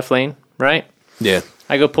far left lane, right? Yeah.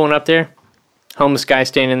 I go pulling up there. homeless guy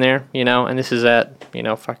standing there, you know, and this is at, you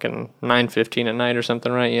know, fucking 9:15 at night or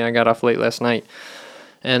something, right? Yeah, I got off late last night.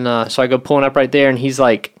 And so I go pulling up right there, and he's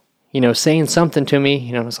like, you know, saying something to me,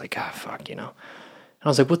 you know, and I was like, ah, fuck, you know. And I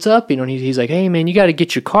was like, what's up? You know, and he's like, hey, man, you got to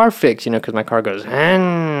get your car fixed, you know, because my car goes, you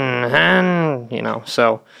know,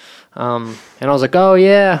 so, and I was like, oh,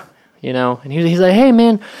 yeah, you know, and he's like, hey,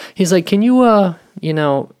 man, he's like, can you, you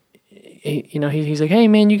know, he's like, hey,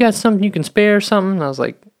 man, you got something you can spare or something? And I was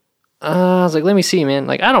like, let me see, man.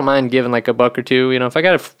 Like, I don't mind giving like a buck or two, you know, if I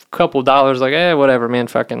got a couple dollars, like, whatever, man,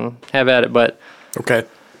 fucking have at it, but Okay.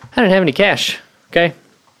 I didn't have any cash, okay?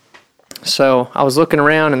 So I was looking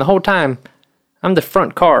around, and the whole time, I'm the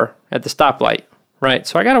front car at the stoplight, right?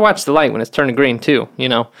 So I got to watch the light when it's turning green, too, you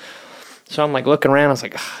know? So I'm, like, looking around. I was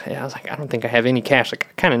like, I don't think I have any cash. Like,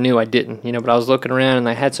 I kind of knew I didn't, you know? But I was looking around, and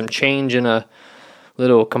I had some change in a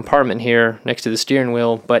little compartment here next to the steering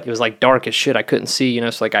wheel, but it was, like, dark as shit. I couldn't see, you know?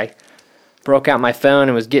 So, like, I broke out my phone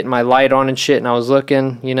and was getting my light on and shit, and I was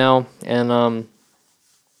looking, you know? And,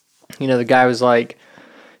 you know, the guy was like,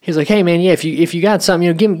 he's like, hey, man, yeah, if you got something,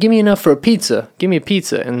 you know, give me enough for a pizza. Give me a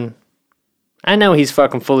pizza. And I know he's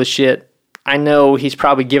fucking full of shit. I know he's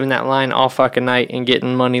probably giving that line all fucking night and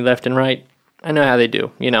getting money left and right. I know how they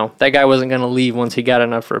do, you know. That guy wasn't going to leave once he got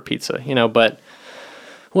enough for a pizza, you know, but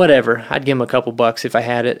whatever. I'd give him a couple bucks if I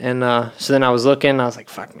had it. And so then I was looking, I was like,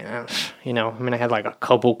 fuck, man, you know, I mean, I had like a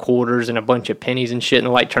couple quarters and a bunch of pennies and shit, and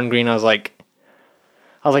the light turned green. I was like,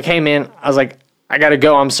 hey, man, I gotta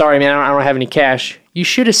go. I'm sorry, man. I don't have any cash. You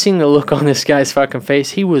should have seen the look on this guy's fucking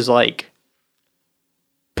face. He was like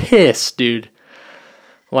pissed, dude.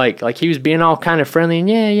 Like he was being all kind of friendly and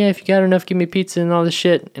yeah, if you got enough, give me pizza and all this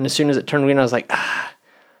shit. And as soon as it turned green, I was like, ah.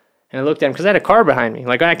 And I looked at him because I had a car behind me.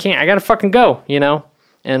 Like, I gotta fucking go, you know.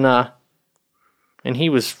 And he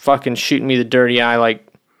was fucking shooting me the dirty eye. Like,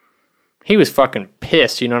 he was fucking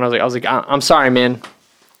pissed, you know. And I was like, I'm sorry, man.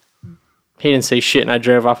 He didn't say shit, and I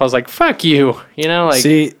drove off. I was like, fuck you, you know? Like,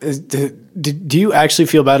 see, do you actually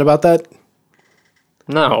feel bad about that?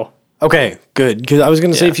 No. Okay, good. Because I was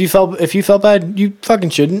going to say, if you felt bad, you fucking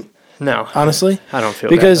shouldn't. No. Honestly. I don't feel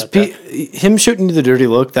because bad about that. Him shooting you the dirty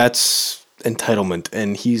look, that's entitlement,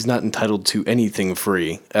 and he's not entitled to anything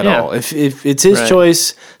free at all. If it's his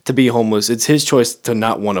choice to be homeless, it's his choice to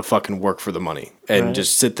not want to fucking work for the money and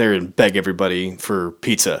just sit there and beg everybody for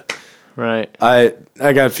pizza. Right. I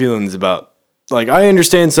got feelings about. Like, I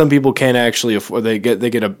understand some people can't actually afford. They get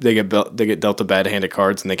dealt a bad hand of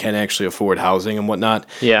cards, and they can't actually afford housing and whatnot.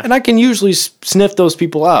 Yeah, and I can usually sniff those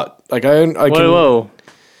people out. Like I can. Whoa!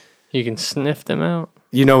 You can sniff them out.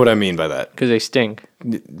 You know what I mean by that? Because they stink.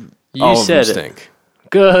 You all said of them it. Stink.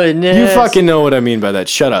 Goodness. You fucking know what I mean by that.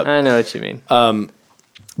 Shut up. I know what you mean.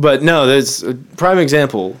 But no, there's a prime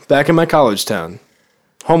example. Back in my college town,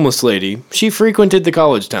 homeless lady, she frequented the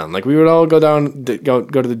college town. Like, we would all go to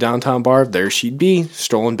the downtown bar. There she'd be,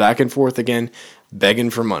 strolling back and forth again,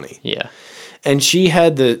 begging for money. Yeah. And she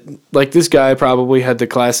had this guy probably had the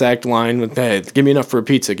class act line with, hey, give me enough for a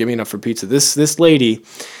pizza, give me enough for pizza. This lady,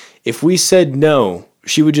 if we said no,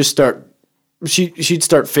 she would just she'd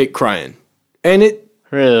start fake crying. And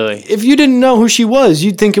Really? If you didn't know who she was,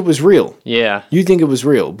 you'd think it was real. Yeah. You'd think it was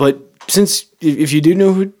real. But since if you do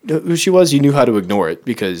know who she was, you knew how to ignore it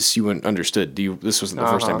because you understood. This wasn't the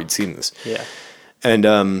first time you'd seen this. Yeah.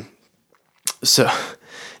 And so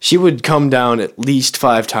she would come down at least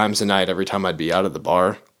 5 times a night every time I'd be out of the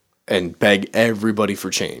bar and beg everybody for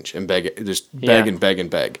change and beg and beg and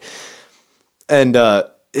beg. And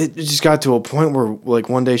it just got to a point where, like,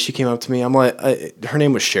 one day she came up to me. I'm like, her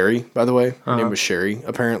name was Sherry, by the way. Her name was Sherry,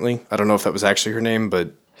 apparently. I don't know if that was actually her name,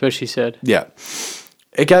 but That's what she said. Yeah.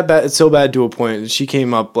 It got bad. It's so bad to a point that she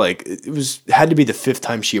came up, like, had to be the 5th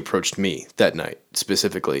time she approached me that night,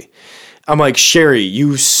 specifically. I'm like, Sherry,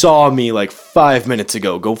 you saw me like 5 minutes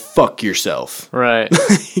ago. Go fuck yourself. Right.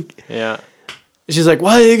 Yeah. She's like,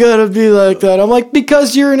 why you gotta be like that? I'm like,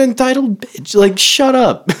 because you're an entitled bitch. Like, shut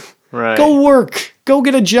up. Right. Go work. Go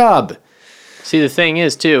get a job. See, the thing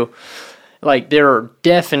is, too, like, there are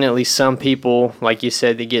definitely some people, like you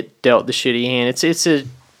said, that get dealt the shitty hand. It's a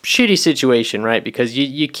shitty situation, right? Because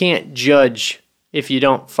you can't judge if you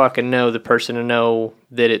don't fucking know the person to know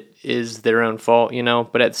that it is their own fault, you know?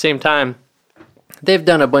 But at the same time, they've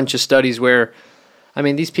done a bunch of studies where, I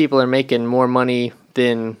mean, these people are making more money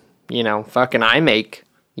than, you know, fucking I make,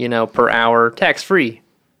 you know, per hour, tax-free.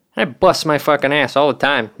 I bust my fucking ass all the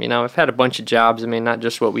time, you know? I've had a bunch of jobs, I mean, not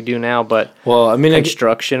just what we do now, but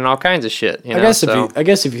construction and all kinds of shit, you know? I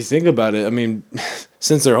guess if you think about it, I mean,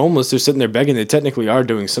 since they're homeless, they're sitting there begging, they technically are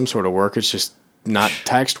doing some sort of work, it's just not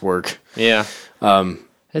taxed work. Yeah.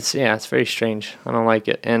 It's very strange. I don't like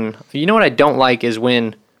it. And you know what I don't like is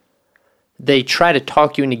when they try to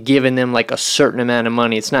talk you into giving them like a certain amount of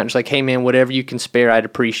money. It's not just like, hey man, whatever you can spare, I'd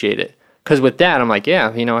appreciate it. Because with that, I'm like,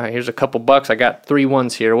 yeah, you know, here's a couple bucks. I got 3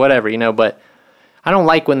 ones here, or whatever, you know. But I don't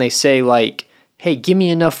like when they say like, hey, give me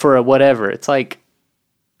enough for a whatever. It's like,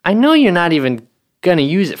 I know you're not even gonna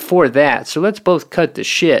use it for that, so let's both cut the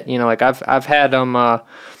shit. You know, like I've had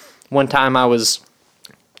one time I was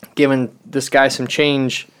giving this guy some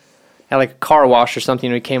change at like a car wash or something,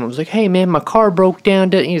 and he came up and was like, hey man, my car broke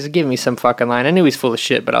down. He was giving me some fucking line. I knew he's full of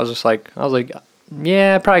shit, but I was like,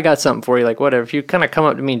 yeah, I probably got something for you. Like, whatever. If you kind of come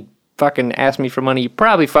up to me and fucking ask me for money, you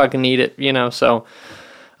probably fucking need it, you know? So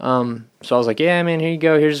I was like, yeah, man, here you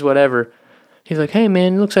go. Here's whatever. He's like, hey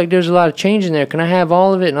man, it looks like there's a lot of change in there. Can I have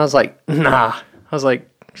all of it? And I was like, nah. I was like,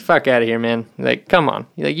 fuck out of here, man. Like, come on.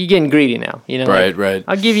 Like, you're getting greedy now, you know? Right, like, right.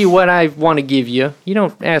 I'll give you what I want to give you. You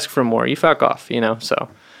don't ask for more. You fuck off, you know? So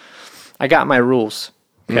I got my rules.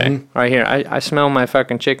 Okay. Right here. I smell my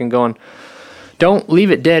fucking chicken going, don't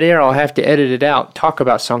leave it dead air. I'll have to edit it out. Talk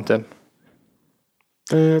about something.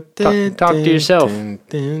 Talk to yourself.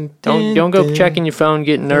 Don't go checking your phone,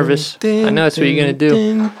 getting nervous. I know that's what you're gonna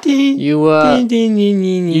do.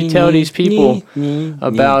 You tell these people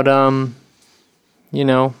about you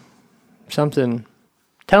know, something.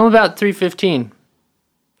 Tell them about 315.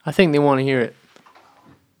 I think they want to hear it.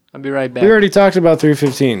 I'll be right back. We already talked about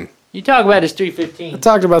 315. You talk about this 315. I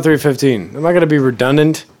talked about 315. Am I going to be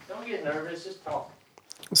redundant? Don't get nervous. Just talk.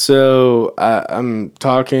 So I'm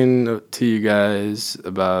talking to you guys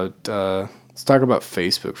about, let's talk about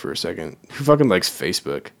Facebook for a second. Who fucking likes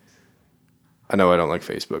Facebook? I know I don't like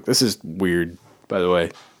Facebook. This is weird, by the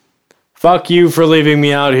way. Fuck you for leaving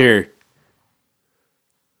me out here.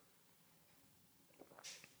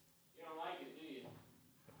 You don't like it, do you?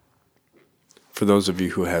 For those of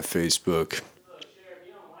you who have Facebook, Sheriff,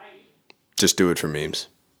 you don't like it. just do it for memes.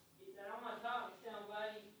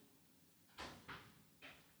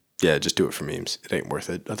 Yeah, just do it for memes. It ain't worth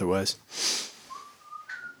it otherwise.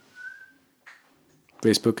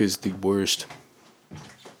 Facebook is the worst.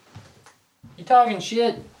 You talking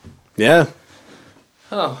shit? Yeah.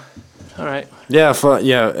 Oh, all right. Yeah,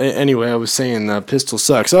 anyway, I was saying Pistol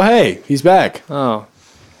sucks. Oh, hey, he's back. Oh.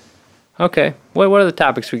 Okay. What are the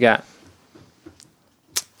topics we got?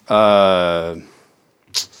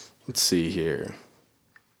 Let's see here.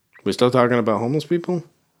 We're still talking about homeless people?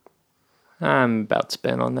 I'm about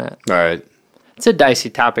spent on that. All right. It's a dicey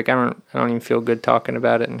topic. I don't even feel good talking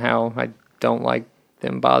about it and how I don't like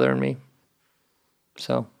them bothering me.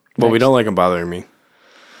 So. Well, we don't like them bothering me.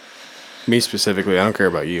 Me specifically. I don't care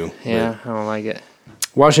about you. Yeah, I don't like it.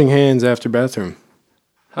 Washing hands after bathroom.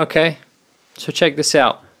 Okay. So check this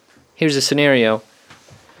out. Here's a scenario.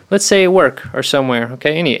 Let's say at work or somewhere.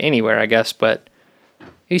 Okay, anywhere I guess. But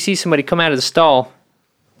you see somebody come out of the stall.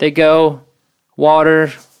 They go,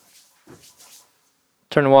 water.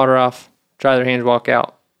 Turn the water off, dry their hands, walk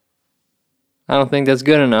out. I don't think that's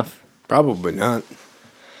good enough. Probably not.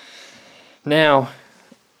 Now,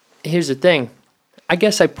 here's the thing. I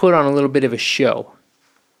guess I put on a little bit of a show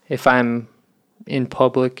if I'm in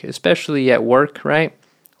public, especially at work, right?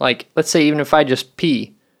 Like, let's say even if I just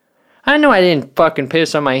pee. I know I didn't fucking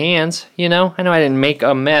piss on my hands, you know? I know I didn't make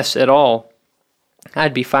a mess at all.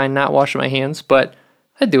 I'd be fine not washing my hands, but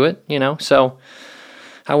I'd do it, you know? So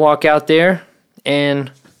I walk out there.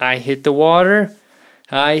 And I hit the water,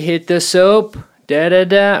 I hit the soap,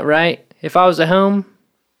 right? If I was at home,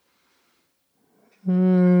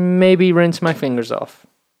 maybe rinse my fingers off.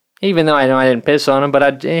 Even though I know I didn't piss on them,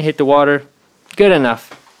 but I hit the water, good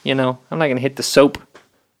enough, you know? I'm not going to hit the soap.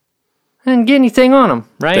 I didn't get anything on them,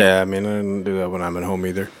 right? Yeah, I mean, I don't do that when I'm at home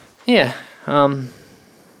either. Yeah. I mean,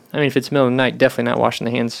 if it's middle of the night, definitely not washing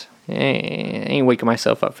the hands. I ain't waking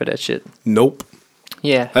myself up for that shit. Nope.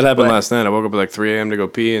 Yeah. That happened last night. I woke up at like 3 a.m. to go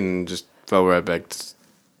pee and just fell right back.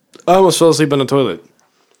 I almost fell asleep on the toilet.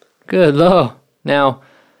 Good Lord. Now,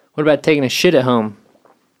 what about taking a shit at home?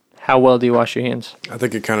 How well do you wash your hands? I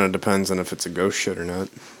think it kind of depends on if it's a ghost shit or not.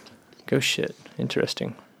 Ghost shit.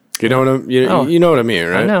 Interesting. You know what you know what I mean,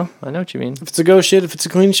 right? I know what you mean. If it's a ghost shit, if it's a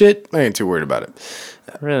clean shit, I ain't too worried about it.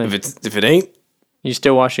 Really? If it ain't, you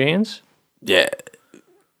still wash your hands?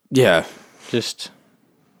 Yeah. Just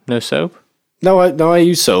no soap? No, I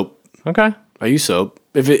use soap. Okay. I use soap.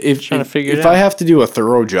 If I have to do a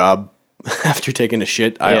thorough job after taking a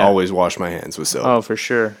shit, I always wash my hands with soap. Oh, for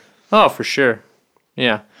sure.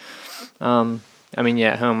 Yeah. I mean, yeah,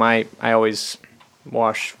 at home I always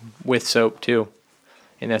wash with soap too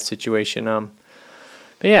in that situation.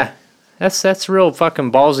 But yeah, that's real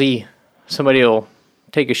fucking ballsy. Somebody will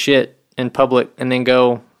take a shit in public and then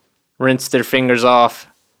go rinse their fingers off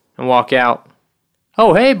and walk out.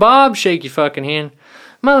 Oh, hey, Bob, shake your fucking hand.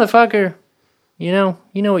 Motherfucker, You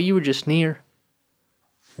know what you were just near?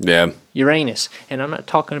 Yeah. Uranus. And I'm not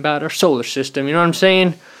talking about our solar system. You know what I'm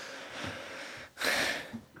saying?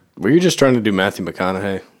 Were you just trying to do Matthew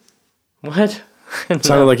McConaughey? What? It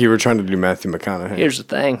sounded like you were trying to do Matthew McConaughey. Here's the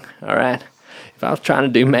thing, all right? If I was trying to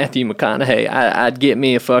do Matthew McConaughey, I'd get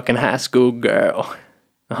me a fucking high school girl,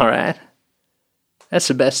 all right? That's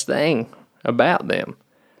the best thing about them,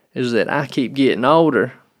 is that I keep getting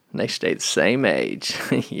older, and they stay the same age.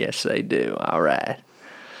 Yes, they do, all right.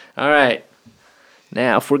 All right.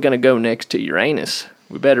 Now, if we're going to go next to Uranus,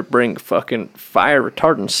 we better bring a fucking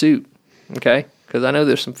fire-retardant suit, okay? Because I know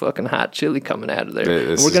there's some fucking hot chili coming out of there.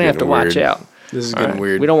 We're going to have to watch out. This is getting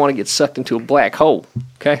weird. We don't want to get sucked into a black hole,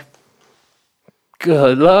 okay?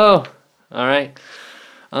 Good Lord. All right.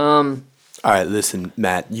 All right, listen,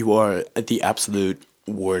 Matt, you are the absolute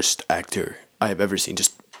worst actor I have ever seen.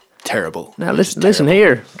 Just terrible. Now, listen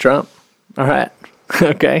here, Trump. All right.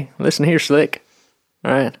 Okay. Listen here, Slick.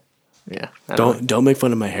 All right. Yeah. Don't make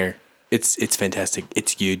fun of my hair. It's fantastic.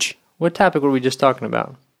 It's huge. What topic were we just talking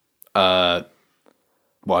about?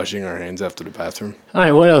 Washing our hands after the bathroom. All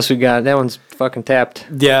right, what else we got? That one's fucking tapped.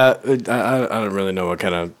 Yeah, I don't really know what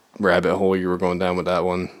kind of rabbit hole you were going down with that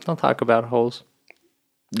one. Don't talk about holes.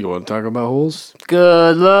 You want to talk about holes?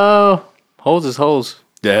 Good Lord. Holes is holes.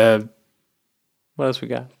 Yeah, What else we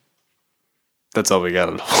got? that's all we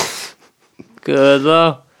got at all. Good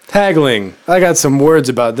Lord. Haggling. I got some words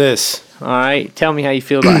about this. All right, tell me how you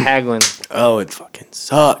feel about haggling. Oh, it fucking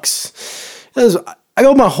sucks. I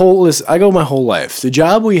go my whole life. The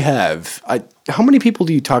job we have. How many people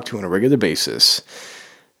do you talk to on a regular basis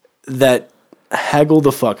that haggle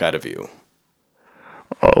the fuck out of you?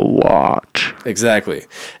 A lot. Exactly.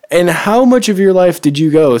 And how much of your life did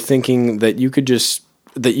you go thinking that you could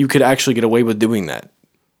actually get away with doing that?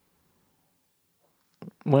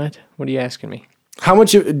 What? What are you asking me? How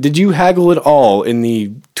much did you haggle at all in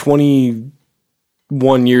the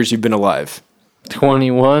 21 years you've been alive?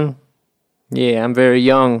 21? Yeah, I'm very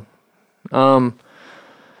young.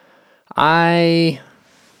 I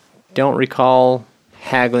don't recall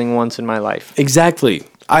haggling once in my life. Exactly.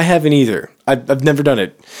 I haven't either. I've never done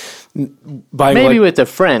it. Maybe with a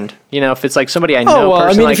friend, if it's like somebody I know. Oh well,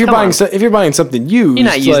 personally, I mean, if you're buying something used, you're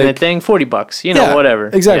not using that thing. $40, yeah, whatever.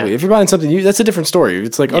 Exactly. Yeah. If you're buying something used, that's a different story.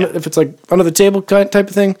 It's like if it's like under the table type of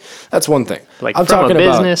thing, that's one thing. Like I'm from a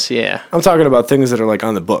business, yeah. I'm talking about things that are like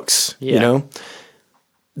on the books. Yeah.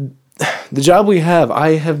 The job we have,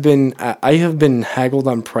 I have been haggled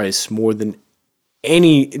on price more than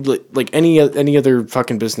any other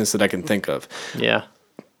fucking business that I can think of. Yeah.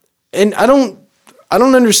 And I don't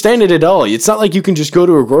understand it at all. It's not like you can just go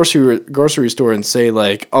to a grocery store and say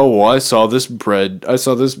like, "Oh, well, I saw this bread at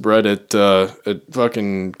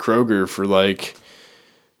fucking Kroger for like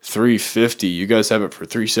 $3.50. You guys have it for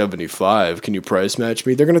 $3.75. Can you price match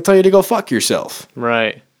me?" They're gonna tell you to go fuck yourself.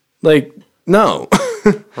 Right. Like, no.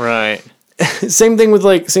 Right. Same thing with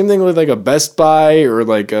like a Best Buy or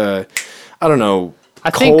like I don't know,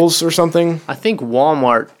 Kohl's or something. I think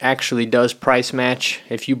Walmart actually does price match.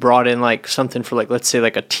 If you brought in like something for like, let's say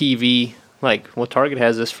like a TV, like Target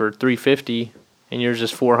has this for $350 and yours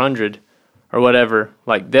is $400 or whatever.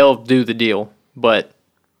 Like they'll do the deal, but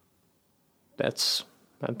I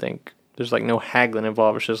think there's like no haggling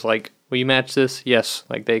involved. It's just like, will you match this? Yes.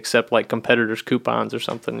 Like they accept like competitors' coupons or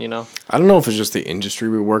something, I don't know if it's just the industry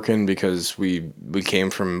we work in because we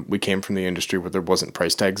came from the industry where there wasn't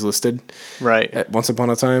price tags listed. Right. At once upon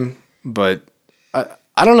a time. But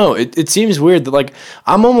I don't know. It seems weird that like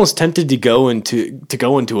I'm almost tempted to go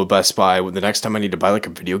into a Best Buy when the next time I need to buy like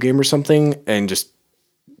a video game or something and just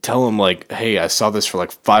tell them like, "Hey, I saw this for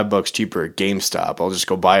like $5 cheaper at GameStop. I'll just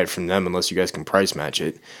go buy it from them unless you guys can price match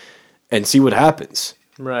it," and see what happens.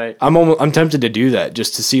 Right. I'm tempted to do that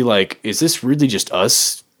just to see like, is this really just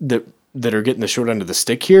us that are getting the short end of the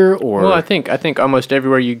stick here, or? Well, I think almost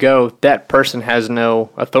everywhere you go, that person has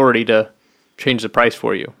no authority to change the price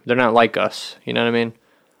for you. They're not like us. You know what I mean?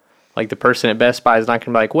 Like the person at Best Buy is not going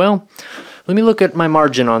to be like, "Well, let me look at my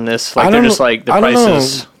margin on this." Like they're just like, the price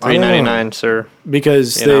is $3.99, sir.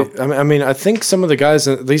 Because I think some of the guys,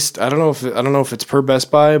 at least I don't know if it's per Best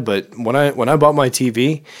Buy, but when I bought my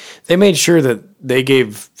TV, they made sure that they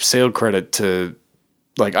gave sale credit to.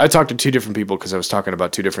 Like I talked to two different people because I was talking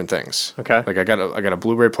about two different things. Okay. Like I got a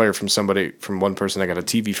Blu-ray player from one person. I got a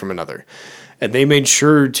TV from another, and they made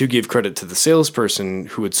sure to give credit to the salesperson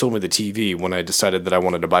who had sold me the TV when I decided that I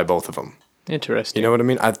wanted to buy both of them. Interesting. You know what I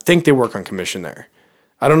mean? I think they work on commission there.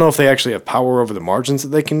 I don't know if they actually have power over the margins that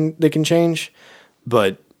they can change,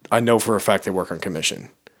 but I know for a fact they work on commission.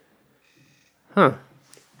 Huh.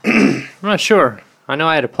 I'm not sure. I know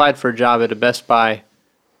I had applied for a job at a Best Buy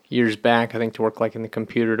years back, I think, to work like in the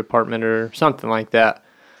computer department or something like that.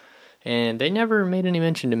 And they never made any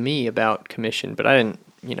mention to me about commission, but I didn't,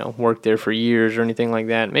 work there for years or anything like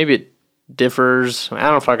that. Maybe it differs. I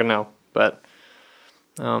don't fucking know, but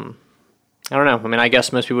I don't know. I mean, I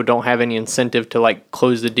guess most people don't have any incentive to like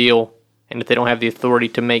close the deal, and if they don't have the authority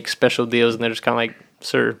to make special deals, and they're just kind of like,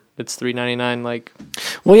 "Sir, it's $3.99." Like,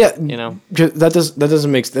 well, yeah, 'cause that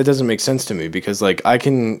doesn't make sense to me, because like I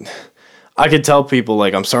could tell people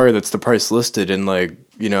like, I'm sorry, that's the price listed, and like,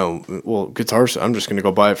 well, I'm just gonna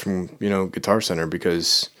go buy it from Guitar Center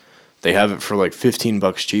because they have it for like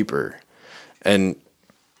 $15 cheaper, and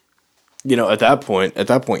at that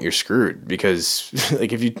point you're screwed, because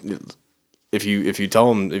like if you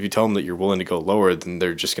tell them that you're willing to go lower, then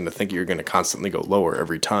they're just gonna think you're gonna constantly go lower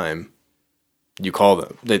every time you call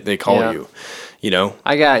them. They call you.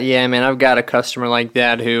 I've got a customer like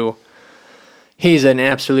that who. He's an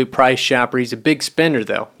absolute price shopper. He's a big spender,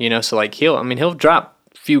 though. So like he'll drop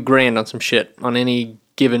a few grand on some shit on any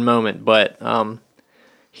given moment. But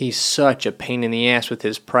he's such a pain in the ass with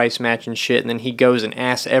his price matching shit. And then he goes and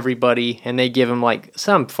asks everybody, and they give him like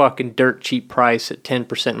some fucking dirt cheap price at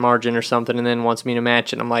 10% margin or something, and then wants me to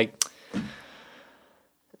match it. I'm like,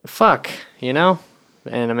 fuck, And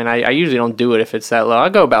I mean, I usually don't do it if it's that low. I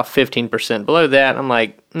go about 15%. Below that, I'm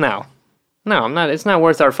like, no. No, I'm not. It's not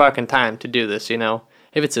worth our fucking time to do this, If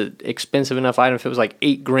it's an expensive enough item, if it was like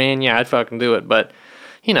 $8,000, yeah, I'd fucking do it. But,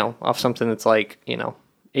 off something that's like,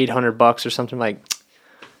 $800 or something, like,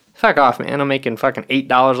 fuck off, man. I'm making fucking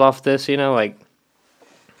 $8 off this, like,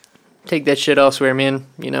 take that shit elsewhere, man.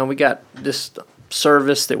 We got this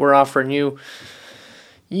service that we're offering you.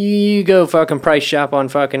 You go fucking price shop on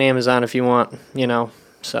fucking Amazon if you want,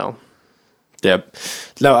 so. Yep.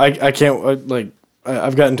 No, I can't,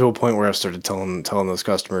 I've gotten to a point where I've started telling those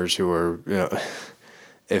customers who are,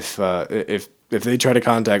 if they try to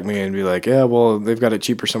contact me and be like, yeah, well, they've got it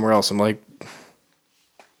cheaper somewhere else, I'm like,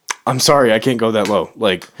 I'm sorry, I can't go that low.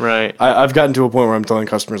 Like, right. I've gotten to a point where I'm telling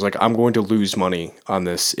customers, like, I'm going to lose money on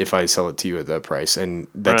this if I sell it to you at that price. And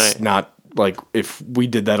that's not, like, if we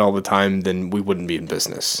did that all the time, then we wouldn't be in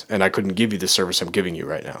business. And I couldn't give you the service I'm giving you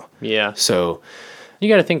right now. Yeah. So. You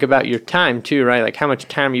got to think about your time, too, right? Like, how much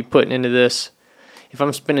time are you putting into this? If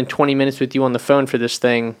I'm spending 20 minutes with you on the phone for this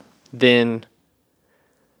thing, then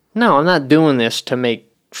no, I'm not doing this to make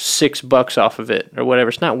 $6 off of it or whatever.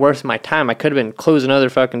 It's not worth my time. I could have been closing other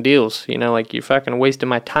fucking deals, like you're fucking wasting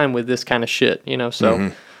my time with this kind of shit,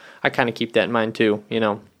 so I kind of keep that in mind too,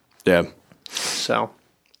 Yeah. So.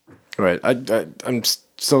 Right. I'm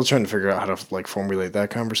still trying to figure out how to like formulate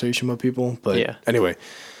that conversation with people, but yeah. Anyway.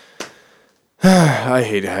 I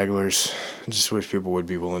hate hagglers. I just wish people would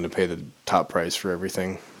be willing to pay the top price for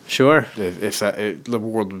everything. Sure. The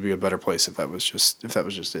world would be a better place if that was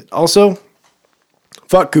just it. Also,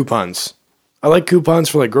 fuck coupons. I like coupons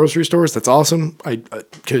for like grocery stores. That's awesome.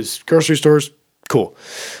 Because grocery stores, cool.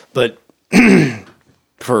 But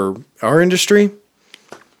for our industry,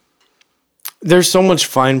 there's so much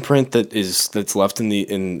fine print that's left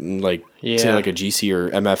in like say like a GC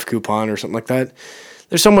or MF coupon or something like that.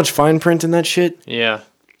 There's so much fine print in that shit. Yeah.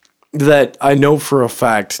 That I know for a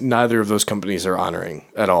fact neither of those companies are honoring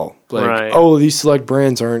at all. Like, right. Oh, these select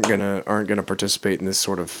brands aren't gonna participate in this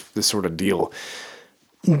sort of deal.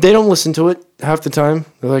 They don't listen to it half the time.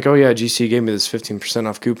 They're like, oh yeah, GC gave me this 15%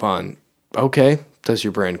 off coupon. Okay, does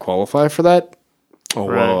your brand qualify for that? Oh,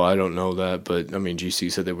 right. Well, I don't know that, but I mean,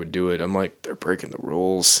 GC said they would do it. I'm like, they're breaking the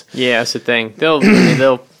rules. Yeah, that's the thing.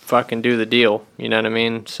 They'll fucking do the deal. You know what I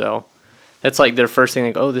mean? So. That's like their first thing,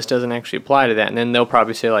 like, oh, this doesn't actually apply to that. And then they'll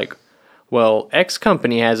probably say, like, well, X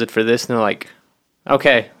company has it for this. And they're like,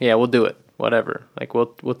 okay, yeah, we'll do it. Whatever. Like, we'll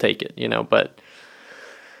take it, But,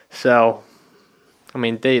 so, I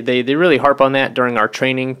mean, they really harp on that during our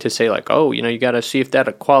training to say, like, oh, you got to see if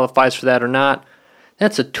that qualifies for that or not.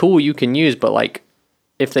 That's a tool you can use. But, like,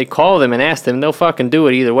 if they call them and ask them, they'll fucking do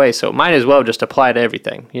it either way. So it might as well just apply to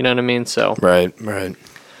everything. You know what I mean? So. Right.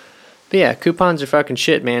 But yeah, coupons are fucking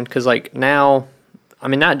shit, man. Because like now, I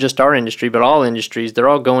mean, not just our industry, but all industries, they're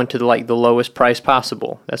all going to the lowest price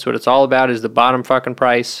possible. That's what it's all about, is the bottom fucking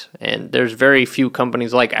price. And there's very few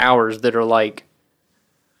companies like ours that are like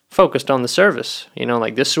focused on the service.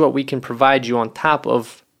 Like this is what we can provide you on top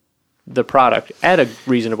of the product at a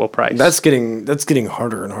reasonable price. That's getting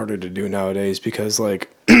harder and harder to do nowadays because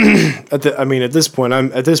like at this point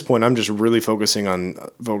I'm just really focusing on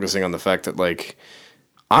the fact that like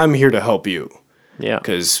I'm here to help you. Yeah.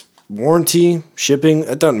 Because warranty, shipping,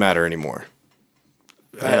 it doesn't matter anymore.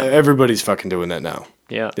 Yeah. Everybody's fucking doing that now.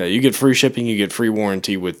 Yeah. Yeah, you get free shipping, you get free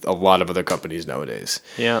warranty with a lot of other companies nowadays.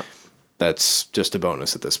 Yeah. That's just a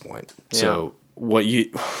bonus at this point. Yeah. So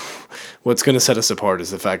what's going to set us apart is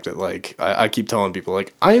the fact that, like, I keep telling people,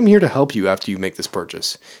 like, I am here to help you after you make this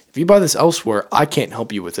purchase. If you buy this elsewhere, I can't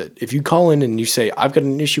help you with it. If you call in and you say, I've got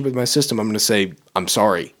an issue with my system, I'm going to say, I'm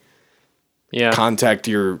sorry. Yeah. Contact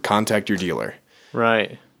your dealer.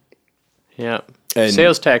 Right. Yeah. And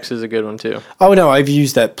sales tax is a good one too. Oh no, I've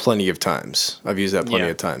used that plenty of times. I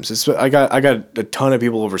got a ton of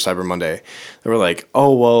people over Cyber Monday. They were like,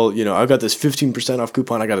 "Oh well, I've got this 15% off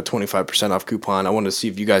coupon. I got a 25% off coupon. I want to see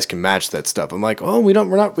if you guys can match that stuff." I'm like, "Oh, we don't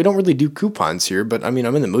really do coupons here, but I mean,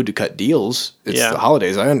 I'm in the mood to cut deals. It's the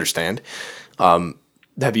holidays. I understand."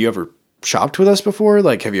 Have you ever shopped with us before?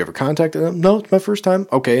 Like, have you ever contacted them? No, it's my first time.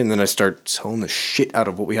 Okay, and then I start selling the shit out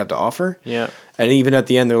of what we have to offer. Yeah. And even at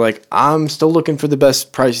the end, they're like, I'm still looking for the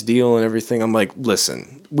best price deal and everything. I'm like,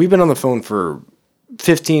 listen, we've been on the phone for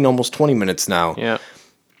 15, almost 20 minutes now. Yeah.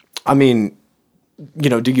 I mean,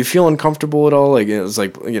 do you feel uncomfortable at all? Like, it was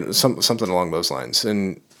like, something along those lines.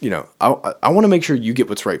 And, I want to make sure you get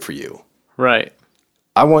what's right for you. Right.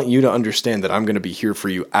 I want you to understand that I'm going to be here for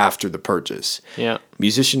you after the purchase. Yeah.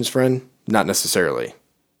 Musician's friend, not necessarily.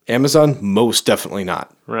 Amazon, most definitely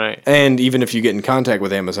not. Right. And even if you get in contact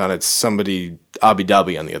with Amazon, it's somebody Abu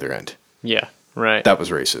Dhabi on the other end. Yeah, right. That was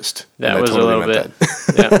racist. That was totally a little bit.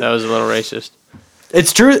 That was a little racist.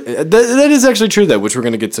 It's true. That is actually true, though, which we're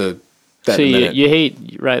going to get to that in a minute. You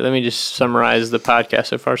hate, right, let me just summarize the podcast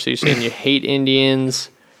so far. So you're saying you hate Indians.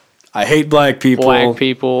 I hate black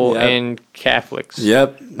people. Yep. And Catholics.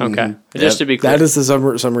 Yep. Okay. Yep. Just to be clear. That is the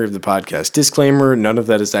summary of the podcast. Disclaimer, none of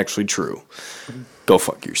that is actually true. Go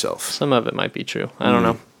fuck yourself. Some of it might be true. I don't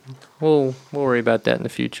know. We'll worry about that in the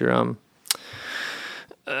future.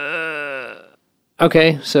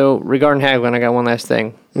 Okay, so regarding haggling, I got one last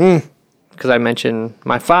thing. Because I mentioned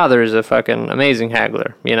my father is a fucking amazing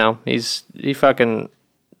haggler. He fucking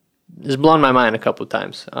has blown my mind a couple of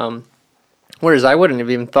times. Whereas I wouldn't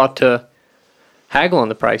have even thought to haggle on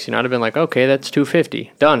the price. I'd have been like, okay, that's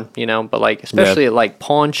 $250, done. But like, especially at like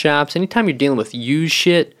pawn shops, anytime you're dealing with used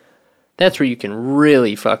shit, that's where you can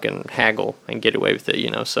really fucking haggle and get away with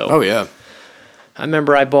it. So. Oh yeah. I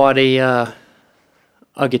remember I bought a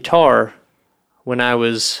guitar when I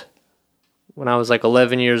was like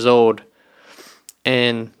 11 years old,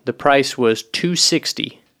 and the price was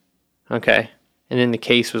 $260. Okay, and then the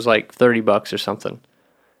case was like $30 or something.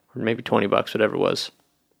 Or maybe $20, whatever it was.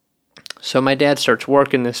 So my dad starts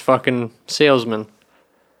working this fucking salesman,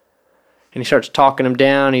 and he starts talking him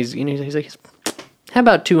down. He's like, how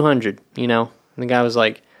about 200? And the guy was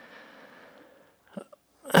like,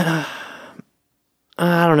 I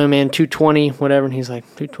don't know, man, 220, whatever. And he's like,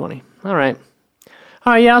 220. All right,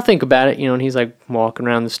 yeah, I'll think about it. And he's like walking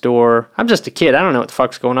around the store. I'm just a kid. I don't know what the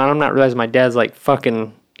fuck's going on. I'm not realizing my dad's like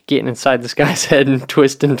fucking getting inside this guy's head and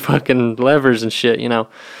twisting fucking levers and shit, And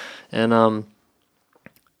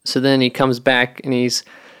so then he comes back and he's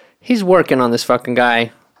working on this fucking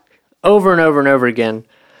guy over and over and over again.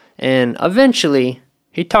 And eventually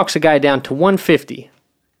he talks a guy down to $150.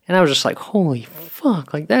 And I was just like, holy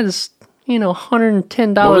fuck, like that is,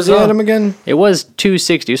 $110. What was the item again? It was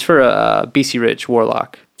 $260. It was for a BC Rich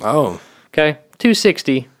Warlock. Oh. Okay.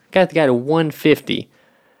 $260. Got the guy to $150.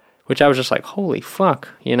 Which I was just like, holy fuck.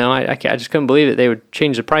 I just couldn't believe it. They would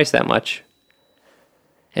change the price that much.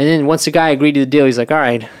 And then once the guy agreed to the deal, he's like, all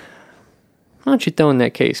right, why don't you throw in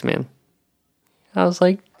that case, man? I was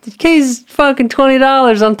like, the case is fucking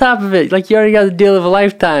 $20 on top of it. Like, you already got the deal of a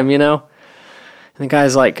lifetime, And the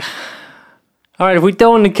guy's like, all right, if we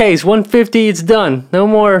throw in the case, $150, it's done. No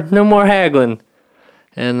more haggling.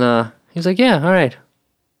 And he's like, yeah, all right.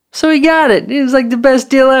 So he got it. It was like the best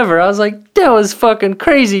deal ever. I was like, that was fucking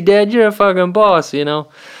crazy, Dad. You're a fucking boss, And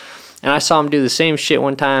I saw him do the same shit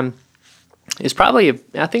one time. It's probably,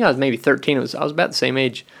 I think I was maybe 13. I was about the same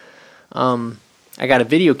age. I got a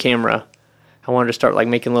video camera. I wanted to start like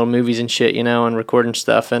making little movies and shit, and recording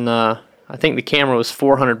stuff. And I think the camera was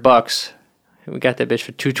 $400. We got that bitch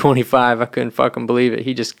for $225. I couldn't fucking believe it.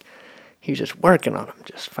 He was just working on him,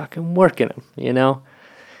 just fucking working him,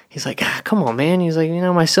 He's like, come on, man. He's like,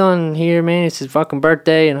 my son here, man, it's his fucking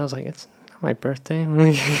birthday. And I was like, it's not my birthday.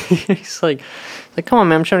 He's like, come on,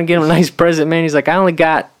 man, I'm trying to get him a nice present, man. He's like, I only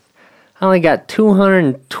got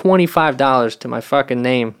 $225 to my fucking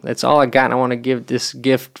name. That's all I got, and I want to give this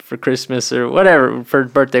gift for Christmas or whatever, for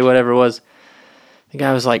birthday, whatever it was. The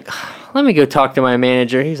guy was like, let me go talk to my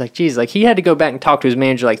manager. He's like, geez, like he had to go back and talk to his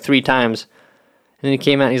manager like 3 times. And then he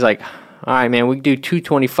came out and he's like, all right, man, we can do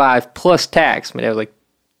 $225 plus tax. My dad was like,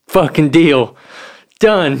 fucking deal.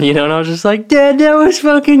 Done, And I was just like, Dad, that was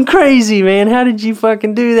fucking crazy, man. How did you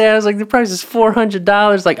fucking do that? I was like, the price is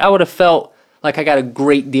 $400. Like, I would have felt like I got a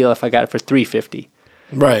great deal if I got it for $350.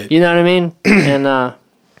 Right. You know what I mean? And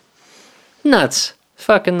nuts,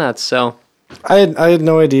 fucking nuts. So I had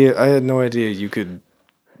no idea. I had no idea you could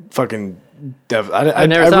fucking. I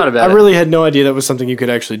never thought about it. I really had no idea that was something you could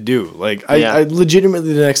actually do. Like I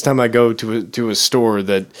legitimately, the next time I go to a store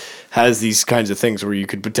that has these kinds of things where you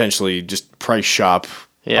could potentially just price shop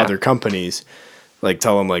other companies, like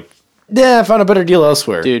tell them like, yeah, I found a better deal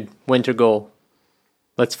elsewhere. Dude, winter goal.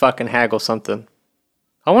 Let's fucking haggle something.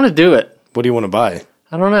 I want to do it. What do you want to buy?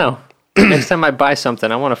 I don't know. Next time I buy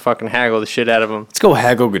something, I want to fucking haggle the shit out of them. Let's go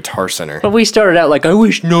haggle Guitar Center. But we started out like, I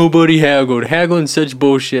wish nobody haggled. Haggling such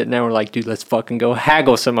bullshit. Now we're like, dude, let's fucking go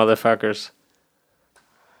haggle some motherfuckers.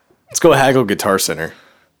 Let's go haggle Guitar Center.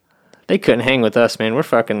 They couldn't hang with us, man. We're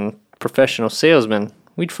fucking professional salesmen.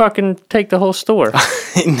 We'd fucking take the whole store.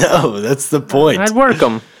 No, that's the point. I'd work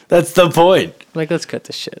them. That's the point. Like, let's cut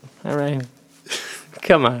this shit. All right.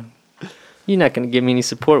 Come on. You're not going to give me any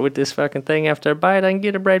support with this fucking thing after I buy it. I can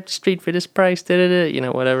get it right up the street for this price. You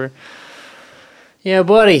know, whatever. Yeah,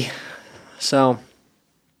 buddy. So,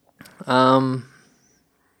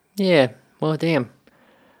 yeah. Well, damn.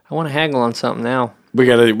 I want to haggle on something now. We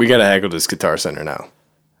gotta haggle this Guitar Center now.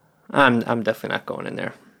 I'm definitely not going in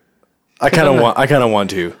there. I kind of want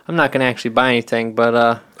to. I'm not going to actually buy anything,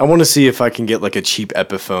 but I want to see if I can get like a cheap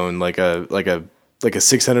Epiphone, like a $600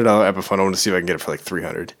 Epiphone. I want to see if I can get it for like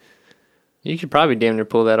 $300. you could probably damn near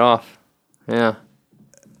pull that off. Yeah.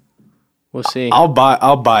 We'll see. I'll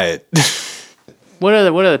buy it. What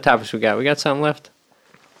other topics we got? We got something left?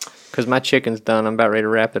 Because my chicken's done. I'm about ready to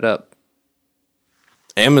wrap it up.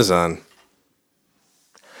 Amazon.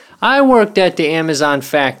 I worked at the Amazon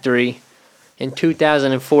factory in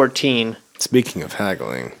 2014. Speaking of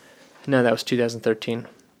haggling. No, that was 2013.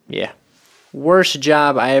 Yeah. Worst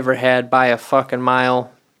job I ever had by a fucking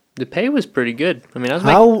mile. The pay was pretty good. I mean, I was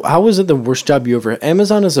making... How was it the worst job you ever had?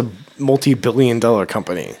 Amazon is a multi-billion-dollar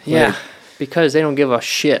company. Yeah, Like, because they don't give a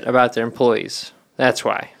shit about their employees. That's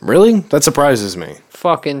why. really? That surprises me.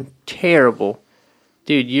 Fucking terrible.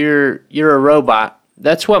 Dude, you're a robot.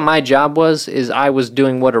 That's what my job was, is I was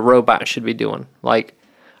doing what a robot should be doing. Like,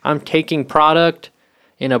 I'm taking product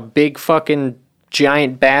in a big fucking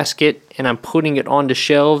giant basket and I'm putting it onto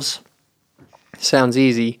shelves. Sounds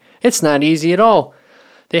easy. It's not easy at all.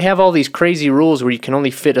 They have all these crazy rules where you can only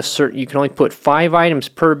you can only put 5 items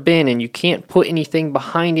per bin and you can't put anything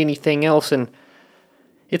behind anything else, and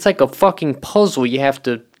it's like a fucking puzzle you have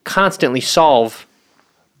to constantly solve.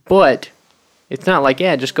 But it's not like,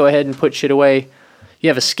 yeah, just go ahead and put shit away. You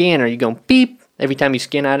have a scanner, you go beep. Every time you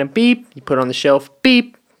scan an item, beep. You put it on the shelf,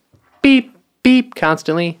 beep, beep, beep,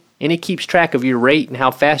 constantly. And it keeps track of your rate and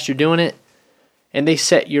how fast you're doing it. And they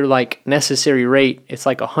set your, like, necessary rate. It's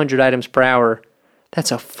like 100 items per hour.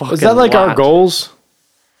 That's a fucking Is that like lot. our goals?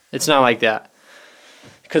 It's not like that.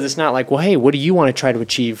 Because it's not like, well, hey, what do you want to try to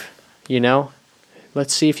achieve? You know?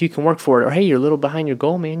 Let's see if you can work for it. Or, hey, you're a little behind your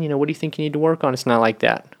goal, man. You know, what do you think you need to work on? It's not like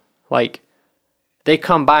that. Like, they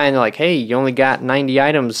come by and they're like, hey, you only got 90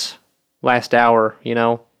 items last hour, you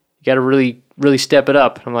know? You got to really, really step it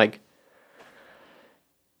up. I'm like,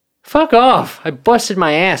 fuck off. I busted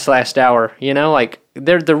my ass last hour, you know? Like,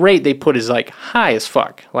 the rate they put is, like, high as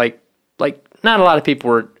fuck. Like, not a lot of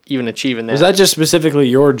people were even achieving that. Was that just specifically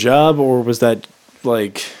your job, or was that,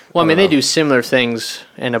 like... Well, I mean, they do similar things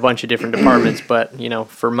in a bunch of different departments, but, you know,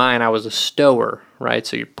 for mine, I was a stower, right?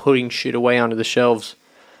 So you're putting shit away onto the shelves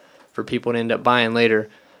for people to end up buying later.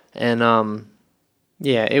 And,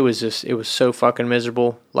 yeah, it was so fucking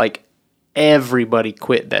miserable. Like, everybody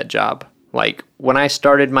quit that job. Like, when I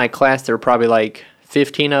started my class, there were probably, like,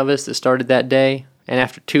 15 of us that started that day. And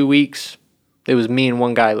after 2 weeks, it was me and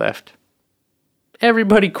one guy left.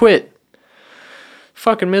 Everybody quit.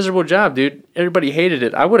 Fucking miserable job, dude. Everybody hated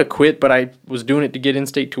it. I would have quit, but I was doing it to get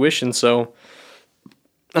in-state tuition, so...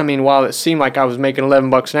 I mean, while it seemed like I was making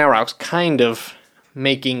 $11 an hour, I was kind of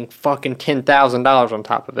making fucking $10,000 on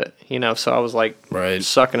top of it, you know? So I was, like, Right.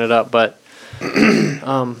 sucking it up, but...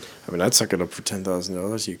 I mean, I'd suck it up for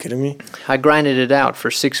 $10,000. Are you kidding me? I grinded it out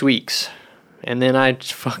for 6 weeks, and then I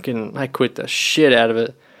quit the shit out of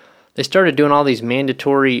it. They started doing all these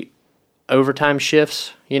mandatory overtime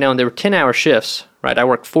shifts, you know, and they were 10-hour shifts, right? I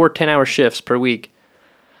worked 4 10-hour shifts per week.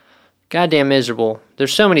 Goddamn miserable.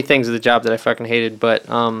 There's so many things of the job that I fucking hated, but,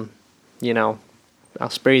 you know, I'll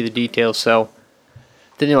spare you the details. So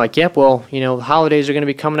then they're like, yep, well, you know, the holidays are going to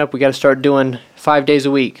be coming up. We got to start doing 5 days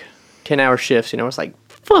a week, 10-hour shifts. You know, it's like,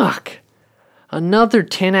 fuck, another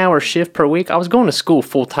 10-hour shift per week. I was going to school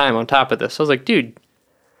full time on top of this. I was like, dude,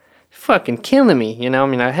 fucking killing me, you know? I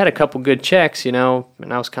mean, I had a couple good checks, you know,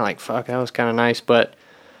 and I was kind of like, fuck, that was kind of nice, but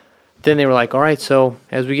then they were like, all right, so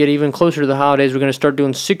as we get even closer to the holidays, we're going to start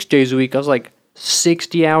doing 6 days a week. I was like,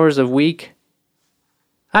 60 hours a week,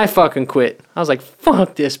 I fucking quit. I was like,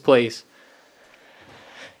 fuck this place.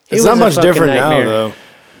 It's not much different now, though.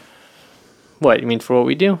 What, you mean for what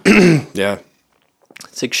we do? Yeah.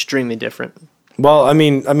 It's extremely different. Well, I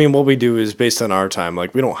mean, what we do is based on our time.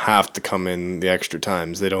 Like, we don't have to come in the extra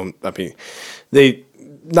times. They don't, not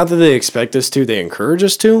that they expect us to, they encourage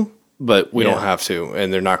us to, but we don't have to,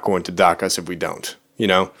 and they're not going to dock us if we don't, you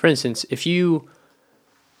know? For instance, if you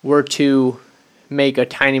were to make a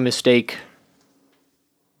tiny mistake,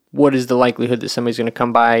 what is the likelihood that somebody's going to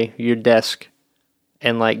come by your desk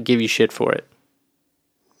and, like, give you shit for it?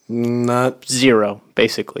 Not zero,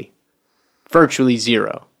 basically. Virtually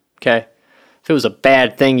zero, okay? If it was a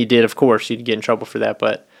bad thing you did, of course, you'd get in trouble for that,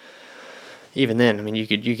 but even then, I mean, you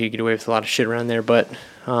could get away with a lot of shit around there, but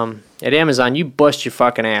at Amazon, you bust your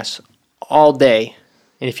fucking ass all day.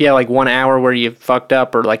 And if you have, like, 1 hour where you fucked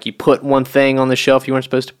up or, like, you put one thing on the shelf you weren't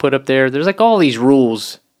supposed to put up there, there's, like, all these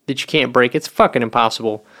rules that you can't break. It's fucking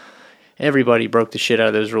impossible. Everybody broke the shit out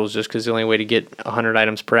of those rules just because the only way to get 100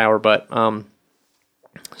 items per hour, but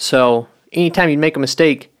so anytime you'd make a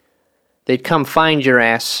mistake, they'd come find your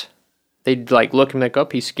ass. They'd, like, look and like, oh,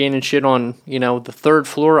 he's scanning shit on, you know, the 3rd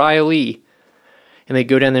floor aisle E. And they'd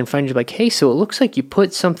go down there and find you, like, hey, so it looks like you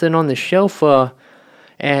put something on the shelf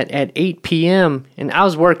at 8 p.m. And I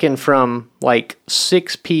was working from, like,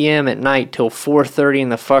 6 p.m. at night till 4:30 in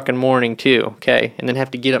the fucking morning, too, okay? And then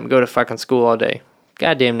have to get up and go to fucking school all day.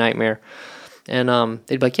 Goddamn nightmare. And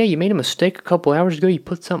they'd be like, yeah, you made a mistake a couple hours ago. You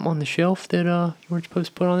put something on the shelf that you weren't supposed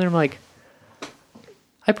to put on there. I'm like,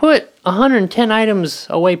 I put 110 items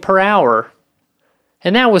away per hour,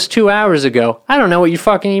 and that was 2 hours ago. I don't know what you're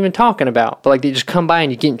fucking even talking about. But, like, they just come by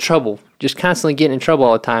and you get in trouble. Just constantly getting in trouble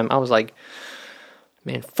all the time. I was like,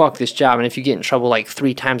 man, fuck this job. And if you get in trouble, like,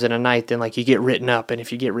 3 times in a night, then, like, you get written up. And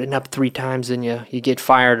if you get written up 3 times, then you get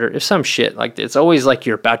fired or some shit. Like, it's always like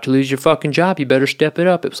you're about to lose your fucking job. You better step it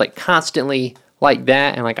up. It was, like, constantly like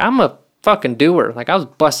that. And, like, I'm a fucking doer. Like, I was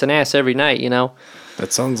busting ass every night, you know?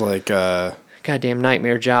 That sounds like goddamn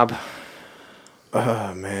nightmare job.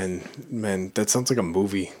 Man, that sounds like a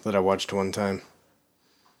movie that I watched one time.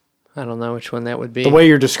 I don't know which one that would be. The way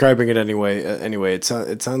you're describing it anyway, it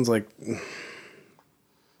sounds like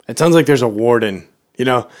there's a warden, you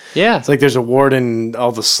know? Yeah. It's like there's a warden,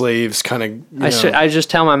 all the slaves kind of, I was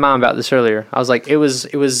just telling my mom about this earlier. I was like, it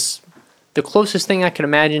was the closest thing I could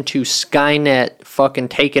imagine to Skynet fucking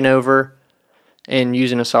taking over and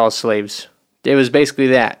using us all as slaves. It was basically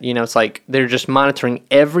that. You know, it's like they're just monitoring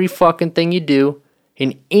every fucking thing you do.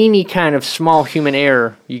 In any kind of small human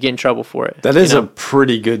error, you get in trouble for it. That is a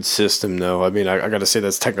pretty good system, though. I mean, I got to say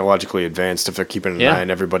that's technologically advanced if they're keeping an eye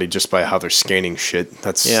on everybody just by how they're scanning shit.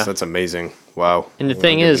 That's amazing. Wow. And the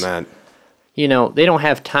thing is, you know, they don't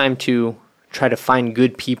have time to try to find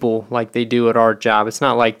good people like they do at our job. It's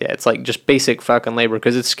not like that. It's like just basic fucking labor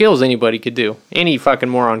because it's skills anybody could do. Any fucking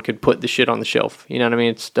moron could put the shit on the shelf. You know what I mean?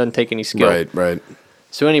 It doesn't take any skill. Right.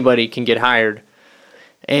 So anybody can get hired.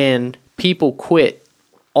 And people quit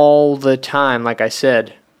all the time, like I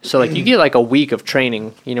said. So, like, you get, like, a week of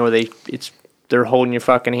training, you know, where they're holding your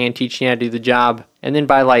fucking hand, teaching you how to do the job. And then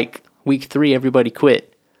by, like, week 3, everybody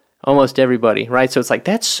quit. Almost everybody, right? So it's like,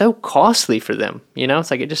 that's so costly for them, you know?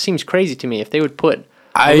 It's like, it just seems crazy to me. If they would put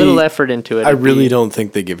a little effort into it. I really don't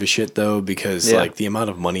think they give a shit, though, because, like, the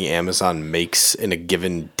amount of money Amazon makes in a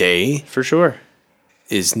given day. For sure.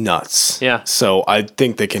 Is nuts. Yeah. So I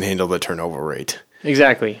think they can handle the turnover rate.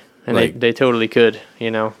 Exactly. And like, they totally could,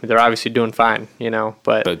 you know. They're obviously doing fine, you know.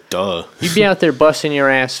 But duh. You'd be out there busting your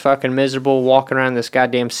ass, fucking miserable, walking around this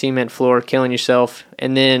goddamn cement floor, killing yourself,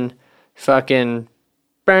 and then fucking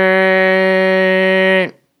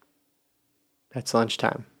burn. That's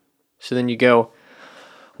lunchtime. So then you go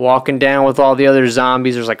walking down with all the other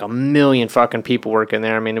zombies. There's like 1 million fucking people working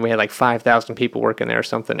there. I mean, we had like 5,000 people working there or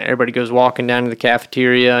something. Everybody goes walking down to the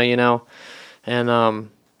cafeteria, you know,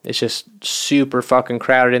 and it's just super fucking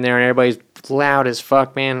crowded in there, and everybody's loud as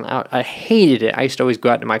fuck, man. I hated it. I used to always go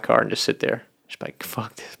out to my car and just sit there. Just be like,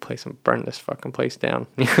 fuck this place. I'm burning this fucking place down.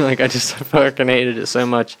 Like, I just fucking hated it so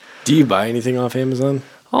much. Do you buy anything off Amazon?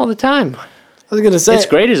 All the time. I was going to say. It's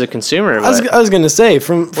great as a consumer. I was going to say.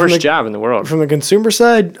 From worst job in the world. From the consumer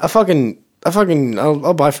side,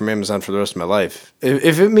 I'll buy from Amazon for the rest of my life.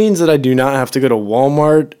 If it means that I do not have to go to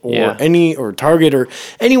Walmart or Target or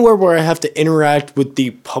anywhere where I have to interact with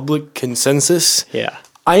the public consensus,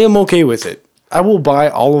 I am okay with it. I will buy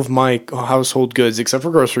all of my household goods except for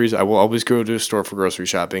groceries. I will always go to a store for grocery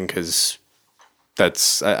shopping because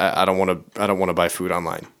That's I don't want to buy food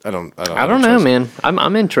online. I don't know, man.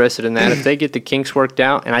 I'm interested in that if they get the kinks worked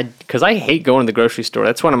out, and because I hate going to the grocery store.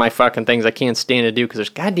 That's one of my fucking things I can't stand to do because there's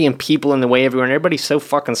goddamn people in the way everywhere, and everybody's so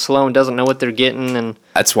fucking slow and doesn't know what they're getting. And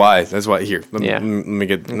that's why here. Let me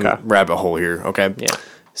get rabbit hole here. Okay. Yeah.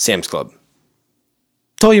 Sam's Club.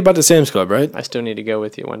 Told you about the Sam's Club, right? I still need to go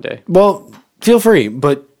with you one day. Well, feel free,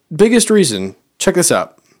 but biggest reason. Check this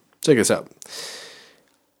out.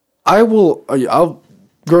 I'll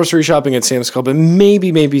grocery shopping at Sam's Club and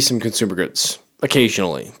maybe some consumer goods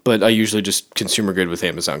occasionally, but I usually just consumer good with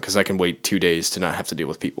Amazon because I can wait 2 days to not have to deal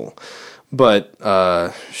with people. But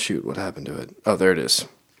what happened to it? Oh, there it is.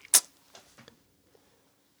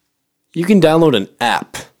 You can download an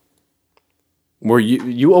app where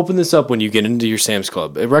you open this up when you get into your Sam's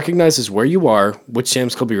Club. It recognizes where you are, which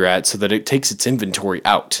Sam's Club you're at, so that it takes its inventory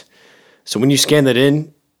out. So when you scan that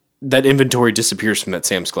in, that inventory disappears from that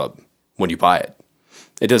Sam's Club when you buy it.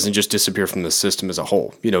 It doesn't just disappear from the system as a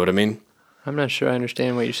whole. You know what I mean? I'm not sure I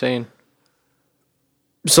understand what you're saying.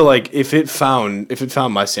 So, like, if it found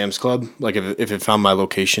my Sam's Club, like if it found my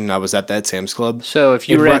location, I was at that Sam's Club. So, if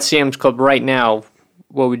you were at Sam's Club right now,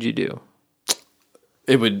 what would you do?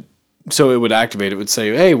 It would activate. It would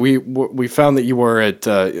say, "Hey, we found that you're at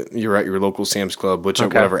your local Sam's Club,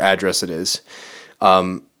 whatever address it is."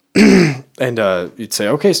 And you'd say,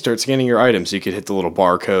 "Okay, start scanning your items." You could hit the little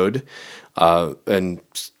barcode, and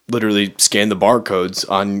literally scan the barcodes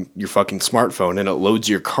on your fucking smartphone, and it loads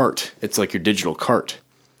your cart. It's like your digital cart.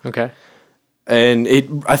 Okay. And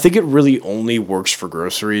I think it really only works for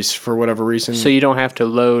groceries for whatever reason. So you don't have to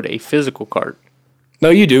load a physical cart. No,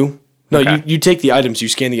 you do. No, okay. you take the items, you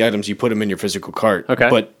scan the items, you put them in your physical cart. Okay.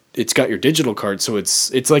 But it's got your digital cart, so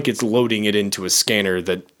it's like it's loading it into a scanner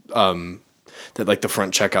that like the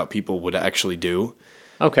front checkout people would actually do.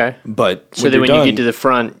 Okay. But so then when you get to the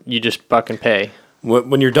front, you just fucking pay.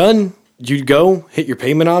 When you're done, you go hit your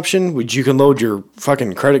payment option, which you can load your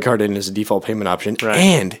fucking credit card in as a default payment option, right.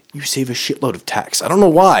 And you save a shitload of tax. I don't know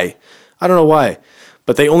why,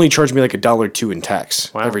 but they only charge me like $1.02 in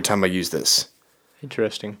tax every time I use this.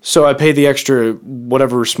 Interesting. So I pay the extra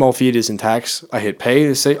whatever small fee it is in tax. I hit pay.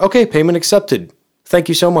 They say, okay, payment accepted. Thank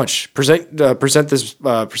you so much. Present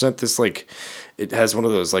this like it has one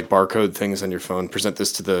of those like barcode things on your phone. Present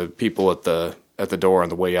this to the people at the door on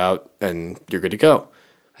the way out, and you're good to go.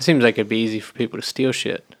 It seems like it'd be easy for people to steal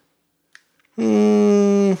shit.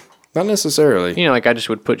 Not necessarily. You know, like I just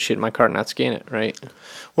would put shit in my cart and not scan it, right?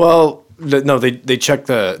 Well, no, they check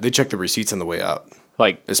the receipts on the way out.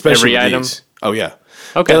 Like especially every item. Oh yeah.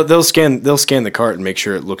 Okay. They'll scan the cart and make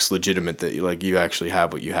sure it looks legitimate that you actually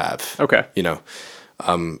have what you have. Okay. You know,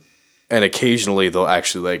 and occasionally they'll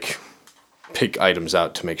actually like pick items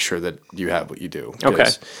out to make sure that you have what you do. Okay.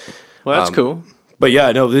 Well, that's cool. But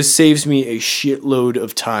yeah, no, this saves me a shitload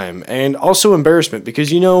of time and also embarrassment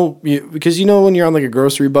because you know when you're on like a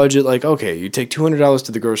grocery budget, like okay, you take $200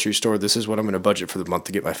 to the grocery store. This is what I'm going to budget for the month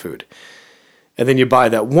to get my food, and then you buy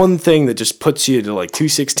that one thing that just puts you to like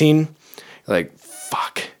 $216. Like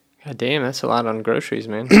fuck. God damn, that's a lot on groceries,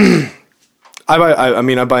 man.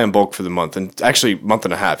 I buy in bulk for the month, and actually month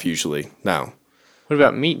and a half usually now. What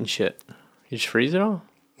about meat and shit? You just freeze it all?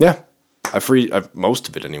 Yeah, I freeze most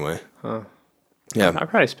of it anyway. Huh. Yeah, I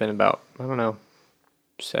probably spend about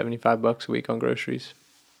 $75 a week on groceries.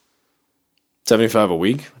 75 a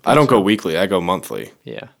week? I don't go weekly. I go monthly.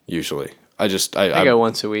 Yeah, usually. I go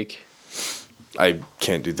once a week. I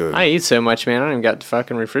can't do the... I eat so much, man. I don't even got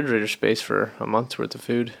fucking refrigerator space for a month's worth of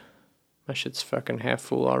food. My shit's fucking half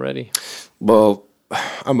full already. Well,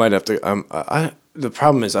 I might have to... the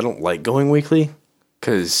problem is I don't like going weekly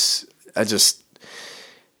because I just...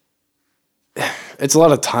 It's a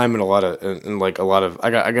lot of time and a lot of... I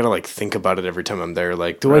gotta like think about it every time I'm there.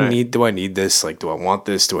 Like, do I need this? Like, do I want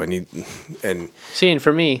this? Do I need... And see, and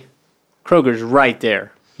for me, Kroger's right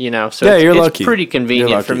there. You know, so yeah, it's lucky. Pretty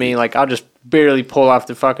convenient for me. Like, I'll just barely pull off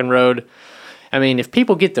the fucking road. I mean, if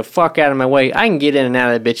people get the fuck out of my way, I can get in and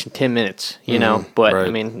out of that bitch in 10 minutes, you know? But, right. I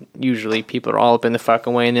mean, usually people are all up in the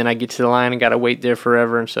fucking way, and then I get to the line and got to wait there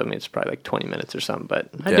forever. And so, I mean, it's probably like 20 minutes or something. But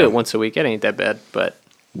I do it once a week. It ain't that bad. But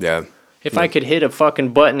yeah, if I could hit a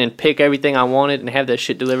fucking button and pick everything I wanted and have that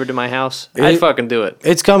shit delivered to my house, I'd fucking do it.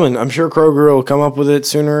 It's coming. I'm sure Kroger will come up with it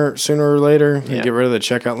sooner or later and get rid of the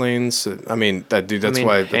checkout lanes. I mean, that's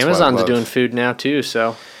why Amazon's doing food now too,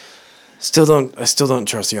 so I still don't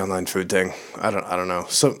trust the online food thing. I don't know.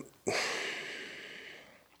 So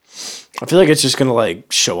I feel like it's just gonna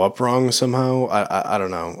like show up wrong somehow. I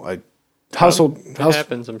don't know. Household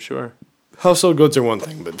happens, I'm sure. Household goods are one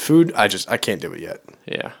thing, but food, I can't do it yet.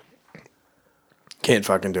 Yeah. Can't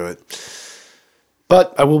fucking do it.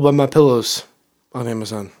 But I will buy my pillows On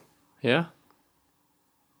Amazon. Yeah?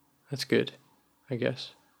 That's good, I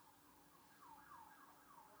guess.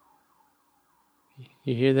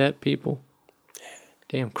 You hear that, people?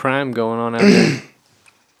 Damn crime going on out there.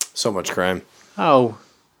 So much crime. Oh,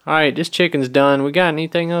 all right. This chicken's done. We got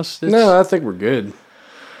anything else? No, I think we're good.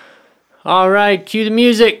 All right. Cue the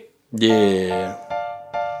music. Yeah.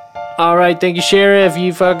 All right. Thank you, Sheriff.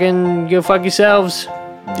 You fucking go fuck yourselves.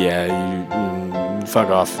 Yeah, you fuck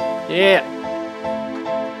off. Yeah.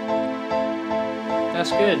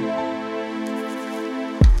 That's good.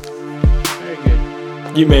 Very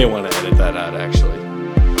good. You may want to edit that out, actually.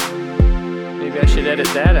 Maybe I should edit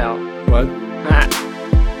that out. What? Ah.